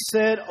be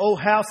said, O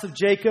house of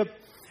Jacob,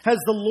 has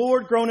the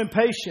Lord grown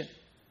impatient?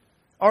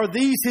 Are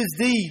these His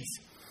deeds?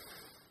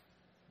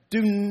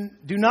 Do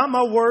not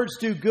my words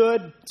do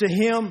good to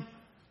him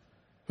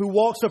who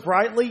walks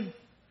uprightly?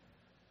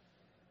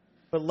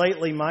 But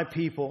lately my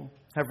people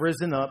have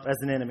risen up as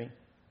an enemy.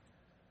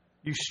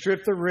 You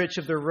strip the rich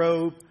of their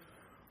robe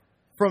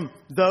from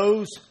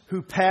those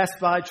who pass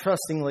by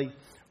trustingly,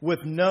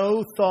 with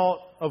no thought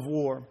of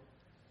war.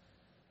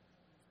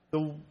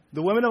 The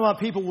women of my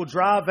people will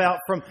drive out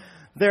from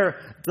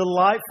their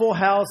delightful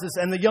houses,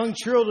 and the young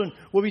children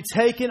will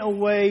take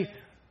away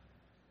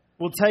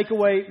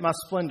my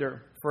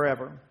splendor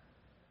forever.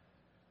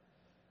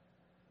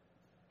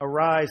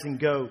 Arise and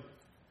go,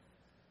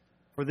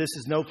 for this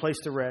is no place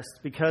to rest,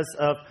 because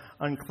of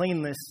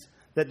uncleanness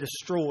that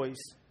destroys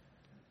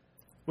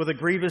with a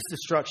grievous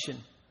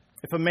destruction.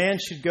 If a man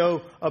should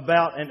go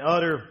about and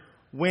utter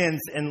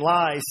winds and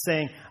lies,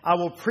 saying, I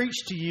will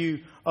preach to you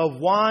of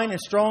wine and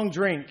strong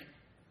drink,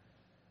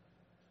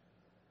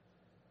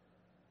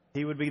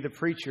 he would be the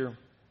preacher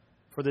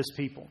for this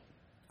people.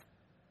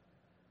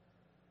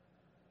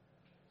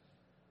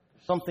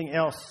 Something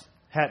else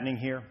happening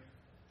here.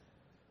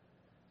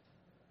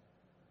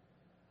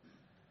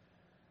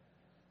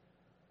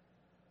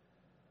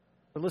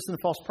 But listen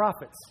to false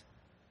prophets.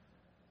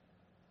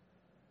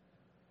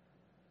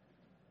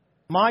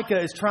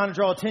 Micah is trying to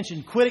draw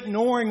attention. Quit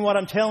ignoring what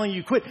I'm telling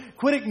you. Quit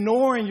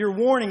ignoring your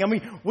warning.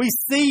 We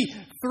see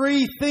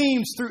three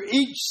themes through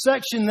each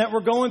section that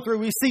we're going through.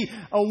 We see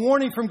a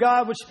warning from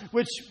God,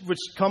 which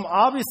come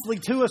obviously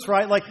to us,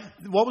 right? Like,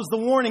 what was the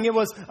warning? It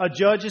was a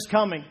judge is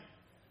coming.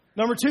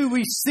 Number two,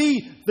 we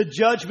see the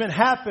judgment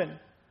happen.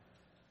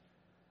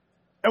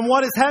 And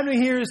what is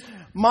happening here is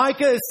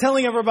Micah is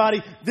telling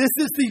everybody, this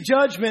is the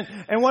judgment.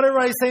 And what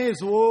everybody's saying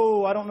is,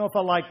 whoa, I don't know if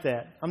I like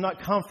that. I'm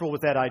not comfortable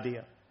with that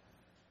idea.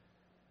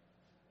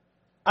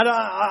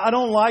 I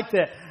don't like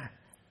that.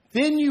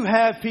 Then you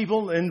have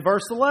people in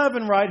verse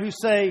 11, right, who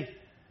say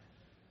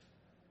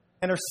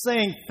and are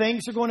saying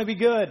things are going to be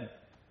good.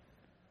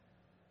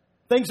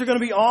 Things are going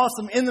to be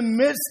awesome. In the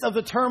midst of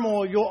the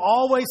turmoil, you'll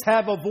always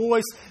have a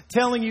voice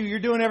telling you you're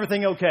doing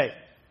everything okay.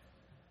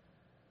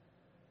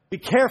 Be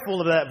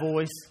careful of that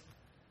voice.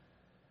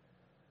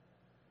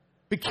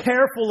 Be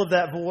careful of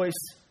that voice.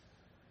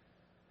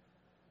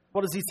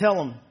 What does he tell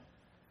them?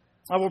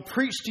 I will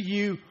preach to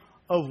you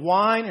of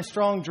wine and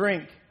strong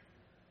drink.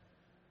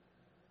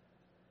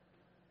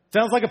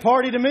 Sounds like a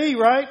party to me,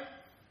 right?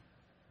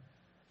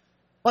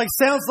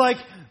 Sounds like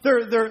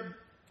they're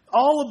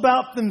all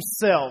about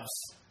themselves.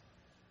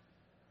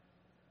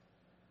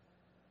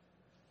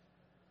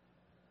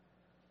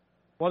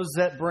 What does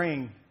that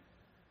bring?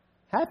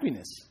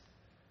 Happiness.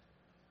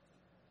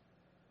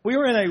 We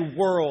are in a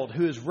world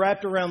who is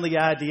wrapped around the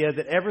idea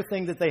that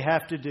everything that they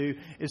have to do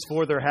is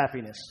for their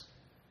happiness.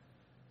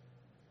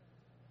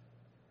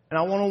 And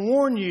I want to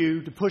warn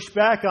you to push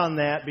back on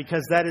that,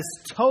 because that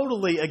is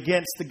totally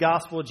against the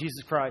gospel of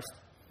Jesus Christ.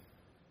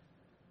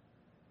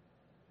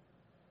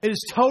 It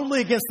is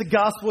totally against the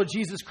gospel of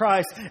Jesus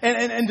Christ.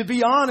 And to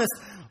be honest,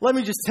 let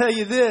me just tell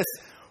you this.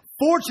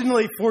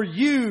 Fortunately for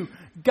you,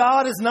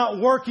 God is not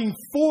working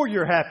for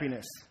your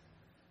happiness.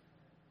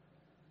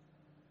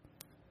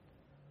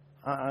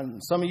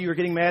 Some of you are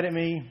getting mad at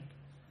me.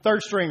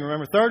 Third string,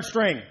 remember? Third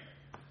string.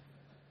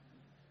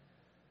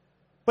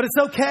 But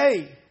it's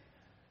okay.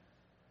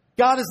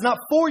 God is not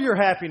for your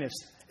happiness.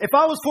 If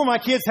I was for my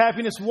kids'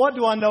 happiness, what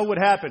do I know would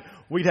happen?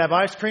 We'd have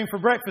ice cream for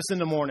breakfast in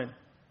the morning.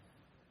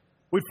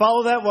 We'd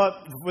follow that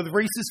with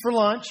Reese's for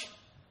lunch.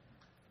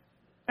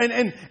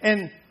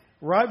 And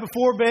right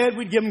before bed,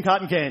 we'd give them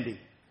cotton candy.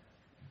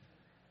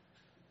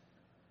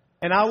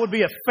 And I would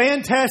be a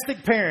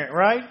fantastic parent,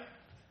 right?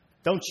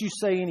 Don't you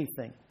say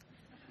anything.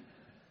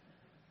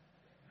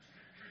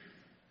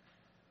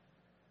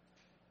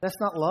 That's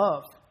not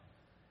love.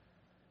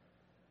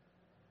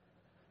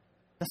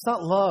 That's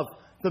not love.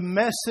 The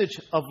message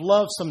of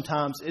love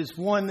sometimes is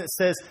one that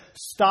says,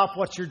 stop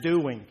what you're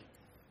doing.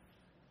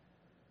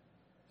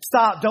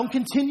 Stop. Don't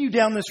continue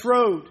down this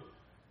road.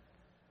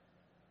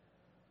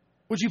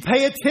 Would you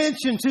pay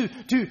attention to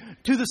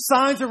the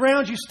signs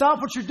around you? Stop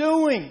what you're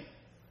doing.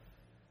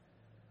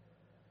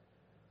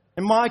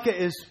 And Micah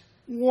is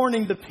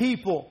warning the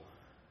people.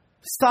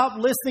 Stop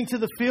listening to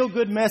the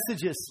feel-good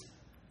messages.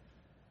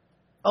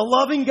 A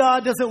loving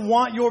God doesn't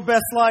want your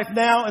best life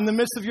now in the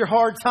midst of your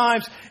hard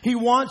times. He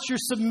wants your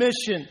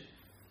submission.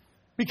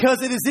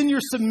 Because it is in your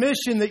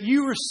submission that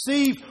you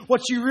receive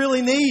what you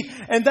really need.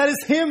 And that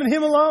is Him and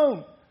Him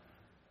alone.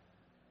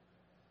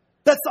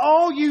 That's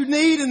all you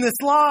need in this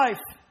life.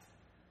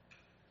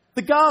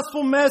 The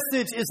gospel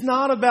message is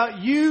not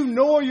about you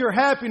nor your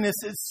happiness.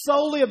 It's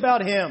solely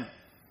about Him.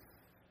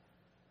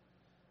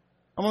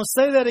 I'm going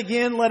to say that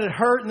again, let it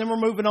hurt, and then we're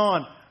moving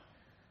on.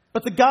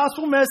 But the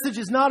gospel message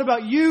is not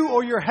about you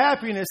or your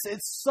happiness.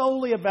 It's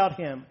solely about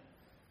Him.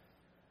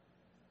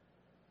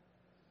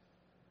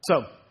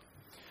 So,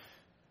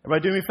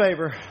 everybody do me a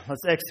favor.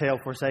 Let's exhale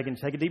for a second.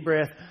 Take a deep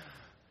breath.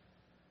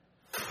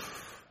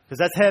 Because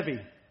that's heavy.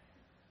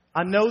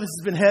 I know this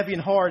has been heavy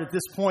and hard at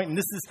this point. And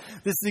this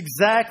is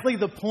exactly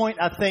the point,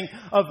 I think,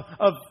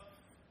 of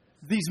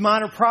these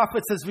minor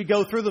prophets as we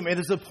go through them. It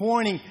is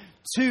pointing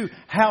to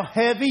how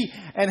heavy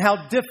and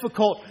how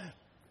difficult,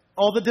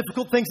 all the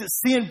difficult things that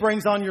sin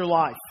brings on your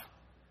life.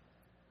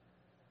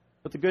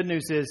 But the good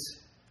news is,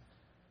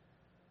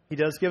 He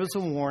does give us a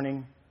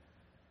warning.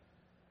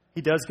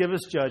 He does give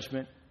us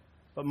judgment.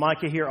 But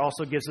Micah here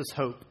also gives us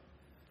hope.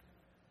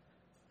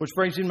 Which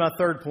brings me to my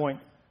third point.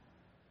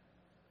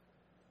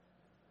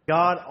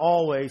 God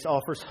always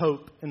offers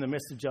hope in the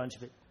midst of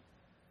judgment.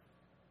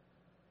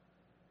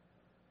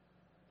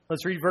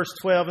 Let's read verse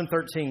 12 and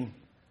 13.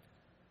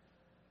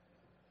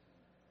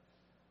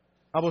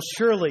 I will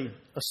surely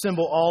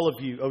assemble all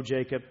of you, O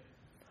Jacob.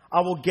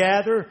 I will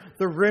gather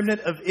the remnant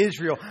of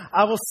Israel.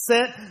 I will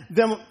set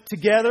them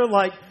together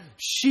like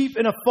sheep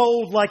in a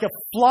fold, like a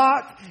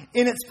flock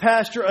in its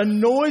pasture, a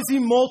noisy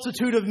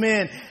multitude of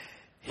men.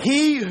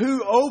 He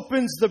who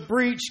opens the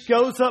breach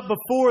goes up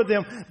before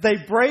them. They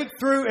break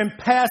through and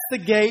pass the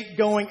gate,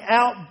 going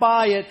out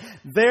by it.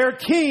 Their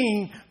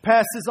king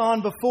passes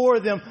on before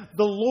them,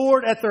 the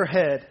Lord at their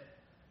head.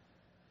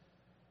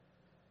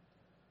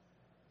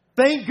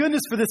 Thank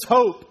goodness for this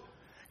hope.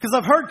 Because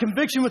I've heard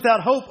conviction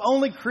without hope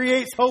only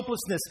creates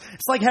hopelessness.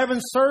 It's like having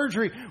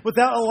surgery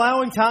without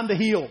allowing time to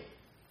heal.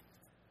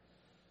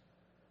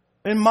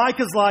 In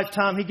Micah's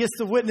lifetime, he gets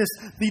to witness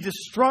the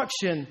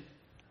destruction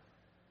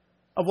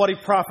of what he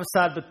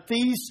prophesied. But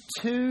these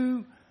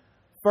two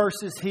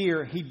verses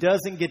here, he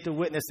doesn't get to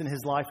witness in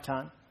his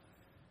lifetime.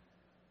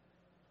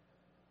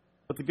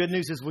 But the good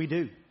news is we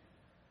do.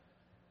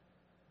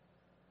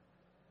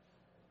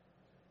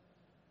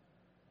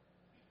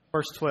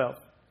 Verse 12.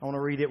 I want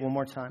to read it one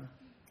more time.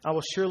 I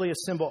will surely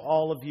assemble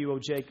all of you, O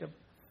Jacob.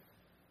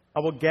 I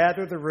will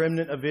gather the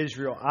remnant of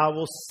Israel. I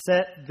will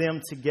set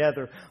them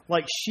together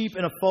like sheep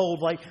in a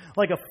fold, like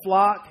a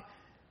flock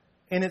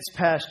in its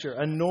pasture,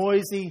 a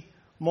noisy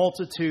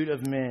multitude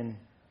of men.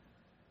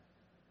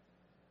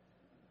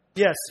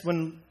 Yes,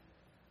 when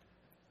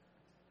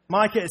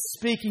Micah is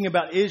speaking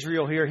about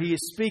Israel here, he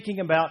is speaking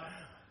about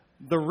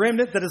the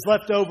remnant that is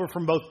left over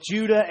from both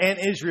Judah and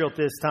Israel at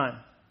this time.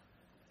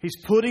 He's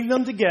putting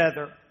them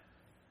together,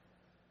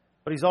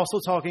 but he's also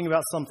talking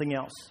about something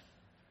else.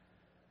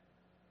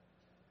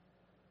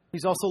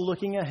 He's also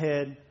looking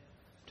ahead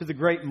to the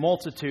great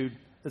multitude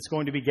that's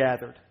going to be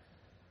gathered.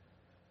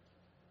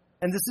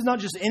 And this is not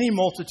just any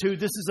multitude.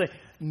 This is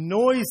a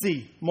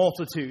noisy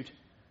multitude,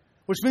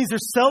 which means they're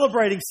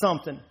celebrating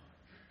something.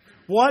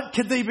 What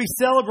could they be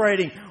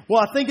celebrating?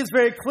 Well, I think it's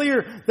very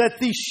clear that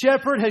the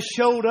shepherd has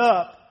showed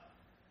up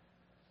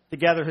to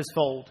gather his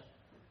fold.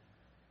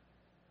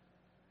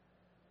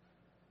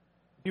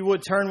 If you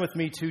would turn with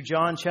me to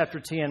John chapter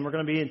 10. We're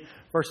going to be in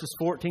verses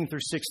 14 through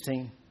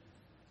 16.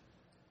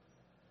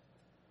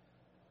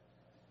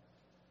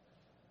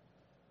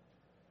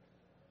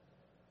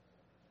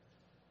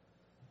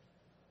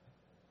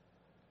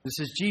 This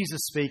is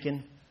Jesus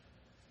speaking.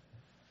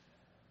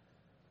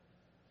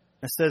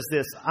 It says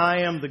this,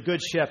 I am the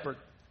good shepherd.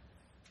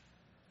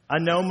 I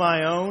know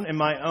my own, and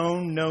my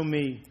own know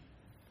me.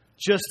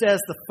 Just as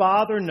the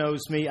Father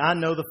knows me, I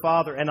know the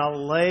Father, and I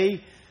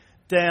lay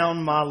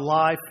down my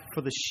life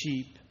for the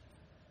sheep.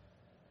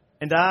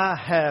 And I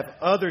have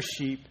other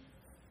sheep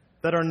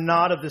that are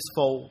not of this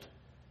fold.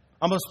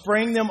 I must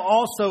bring them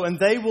also, and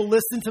they will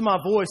listen to my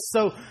voice.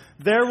 So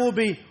there will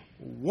be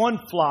one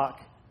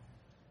flock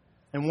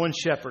and one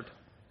shepherd.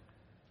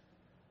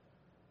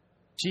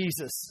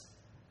 Jesus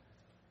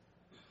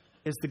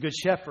is the good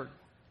shepherd.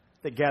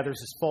 that gathers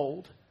his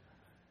fold.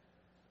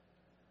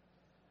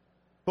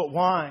 But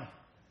why?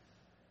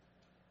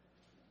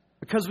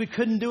 Because we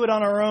couldn't do it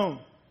on our own.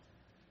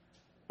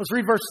 Let's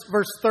read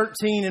verse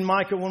 13 in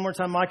Micah one more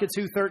time. Micah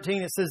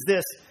 2:13. It says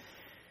this.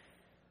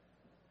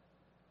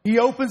 He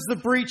opens the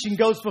breach and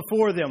goes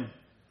before them.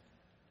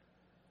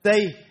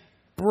 They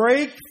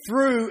break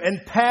through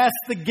and pass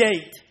the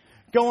gate,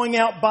 going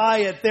out by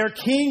it. Their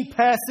king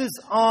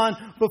passes on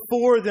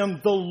before them,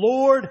 the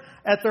Lord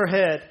at their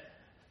head.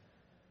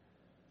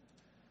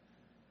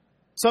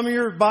 Some of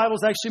your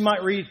Bibles actually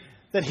might read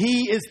that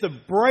He is the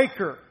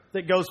breaker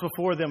that goes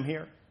before them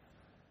here.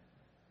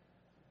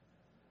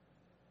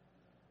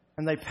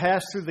 And they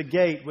pass through the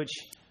gate, which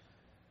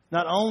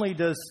not only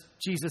does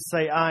Jesus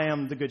say, I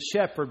am the good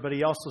shepherd, but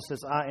He also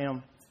says, I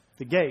am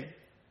the gate.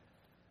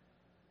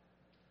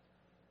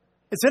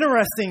 It's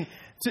interesting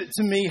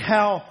to me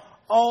how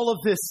all of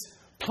this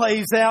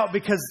plays out,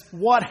 because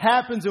what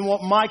happens and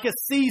what Micah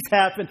sees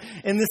happen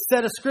in this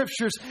set of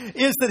scriptures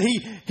is that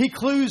he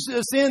clues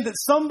us in that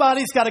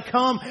somebody's got to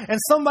come and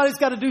somebody's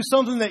got to do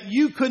something that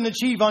you couldn't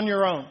achieve on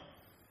your own.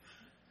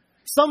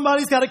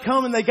 Somebody's got to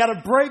come and they got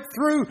to break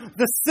through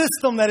the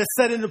system that is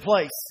set into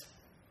place.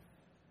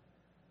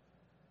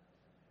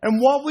 And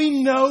what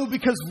we know,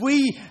 because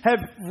we have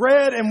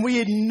read and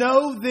we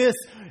know this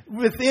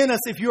within us,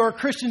 if you are a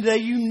Christian today,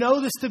 you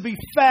know this to be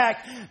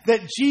fact, that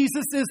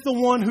Jesus is the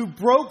one who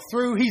broke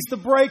through. He's the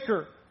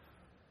breaker.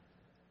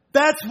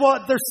 That's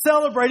what they're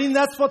celebrating.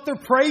 That's what they're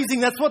praising.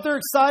 That's what they're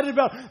excited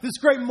about. This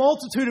great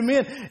multitude of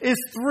men is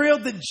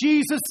thrilled that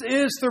Jesus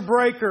is their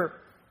breaker.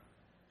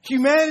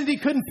 Humanity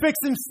couldn't fix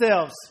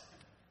themselves.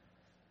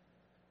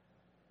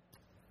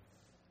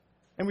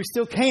 And we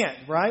still can't,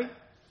 right?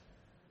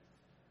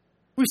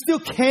 We still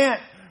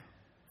can't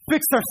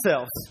fix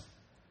ourselves.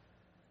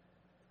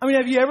 I mean,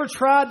 have you ever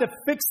tried to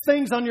fix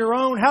things on your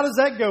own? How does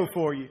that go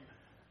for you?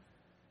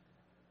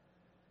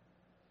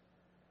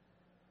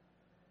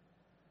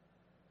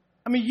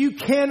 I mean, you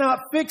cannot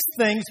fix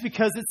things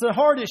because it's a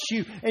heart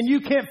issue and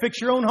you can't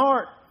fix your own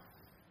heart.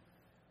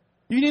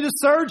 You need a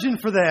surgeon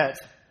for that.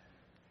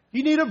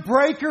 You need a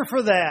breaker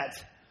for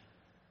that.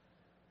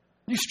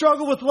 You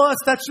struggle with lust,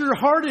 that's your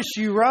heart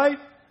issue, right?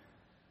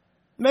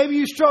 Maybe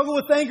you struggle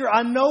with anger.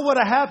 I know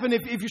what'll happen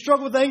if you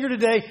struggle with anger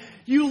today.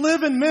 You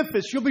live in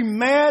Memphis. You'll be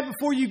mad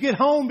before you get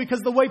home because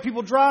of the way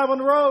people drive on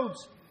the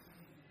roads.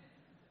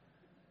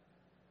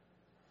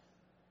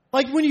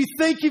 Like when you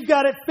think you've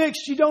got it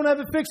fixed, you don't have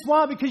it fixed.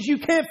 Why? Because you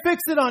can't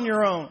fix it on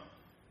your own.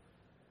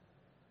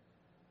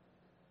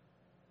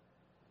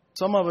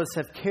 Some of us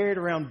have carried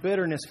around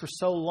bitterness for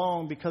so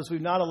long because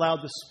we've not allowed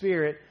the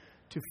Spirit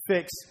to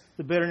fix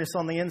the bitterness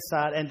on the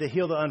inside and to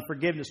heal the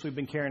unforgiveness we've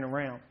been carrying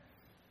around.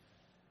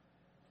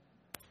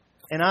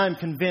 And I'm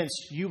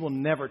convinced you will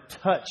never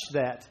touch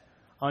that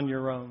on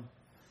your own.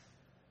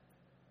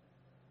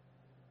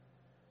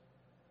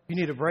 You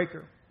need a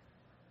breaker.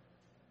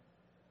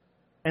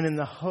 And in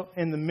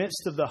the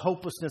midst of the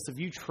hopelessness of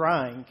you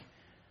trying,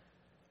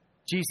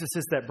 Jesus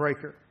is that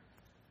breaker.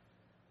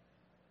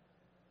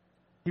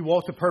 He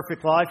walked a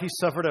perfect life. He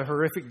suffered a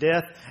horrific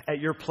death at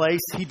your place.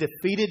 He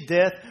defeated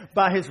death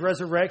by His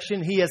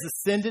resurrection. He has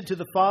ascended to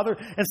the Father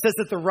and sits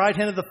at the right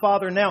hand of the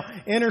Father now,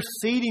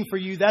 interceding for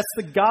you. That's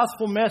the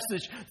gospel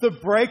message. The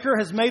breaker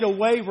has made a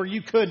way where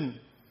you couldn't.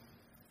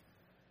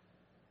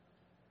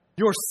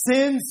 Your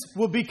sins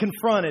will be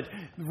confronted.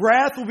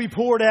 Wrath will be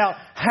poured out.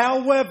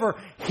 However,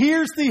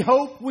 here's the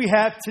hope we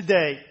have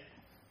today.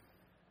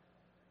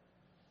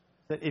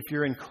 That if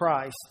you're in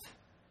Christ,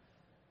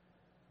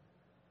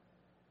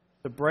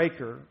 the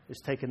breaker is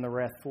taking the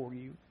wrath for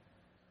you.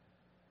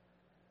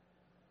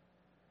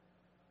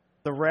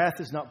 The wrath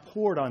is not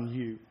poured on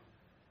you.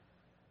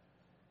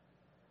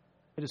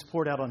 It is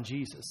poured out on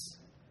Jesus.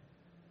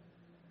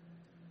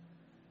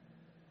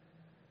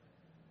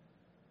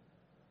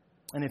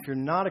 And if you're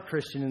not a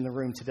Christian in the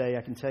room today,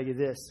 I can tell you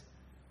this.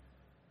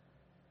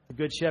 The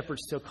Good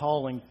Shepherd's still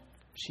calling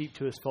sheep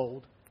to His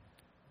fold.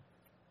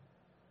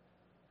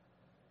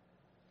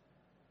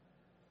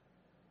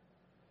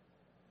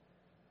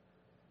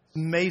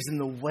 Amazing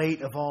the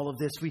weight of all of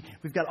this.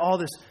 We've got all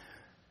this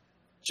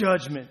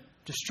judgment,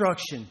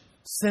 destruction,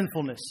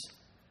 sinfulness.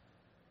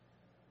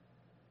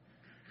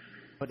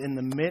 But in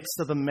the midst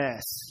of the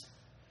mess,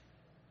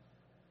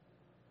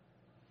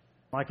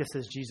 Micah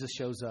says Jesus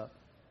shows up.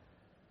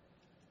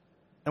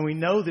 And we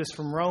know this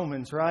from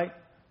Romans, right?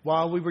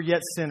 While we were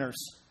yet sinners,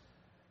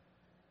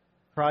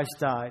 Christ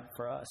died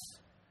for us.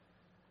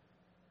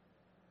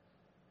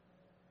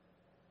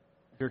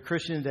 If you're a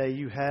Christian today,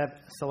 you have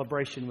a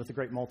celebration with a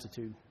great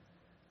multitude.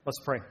 Let's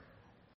pray.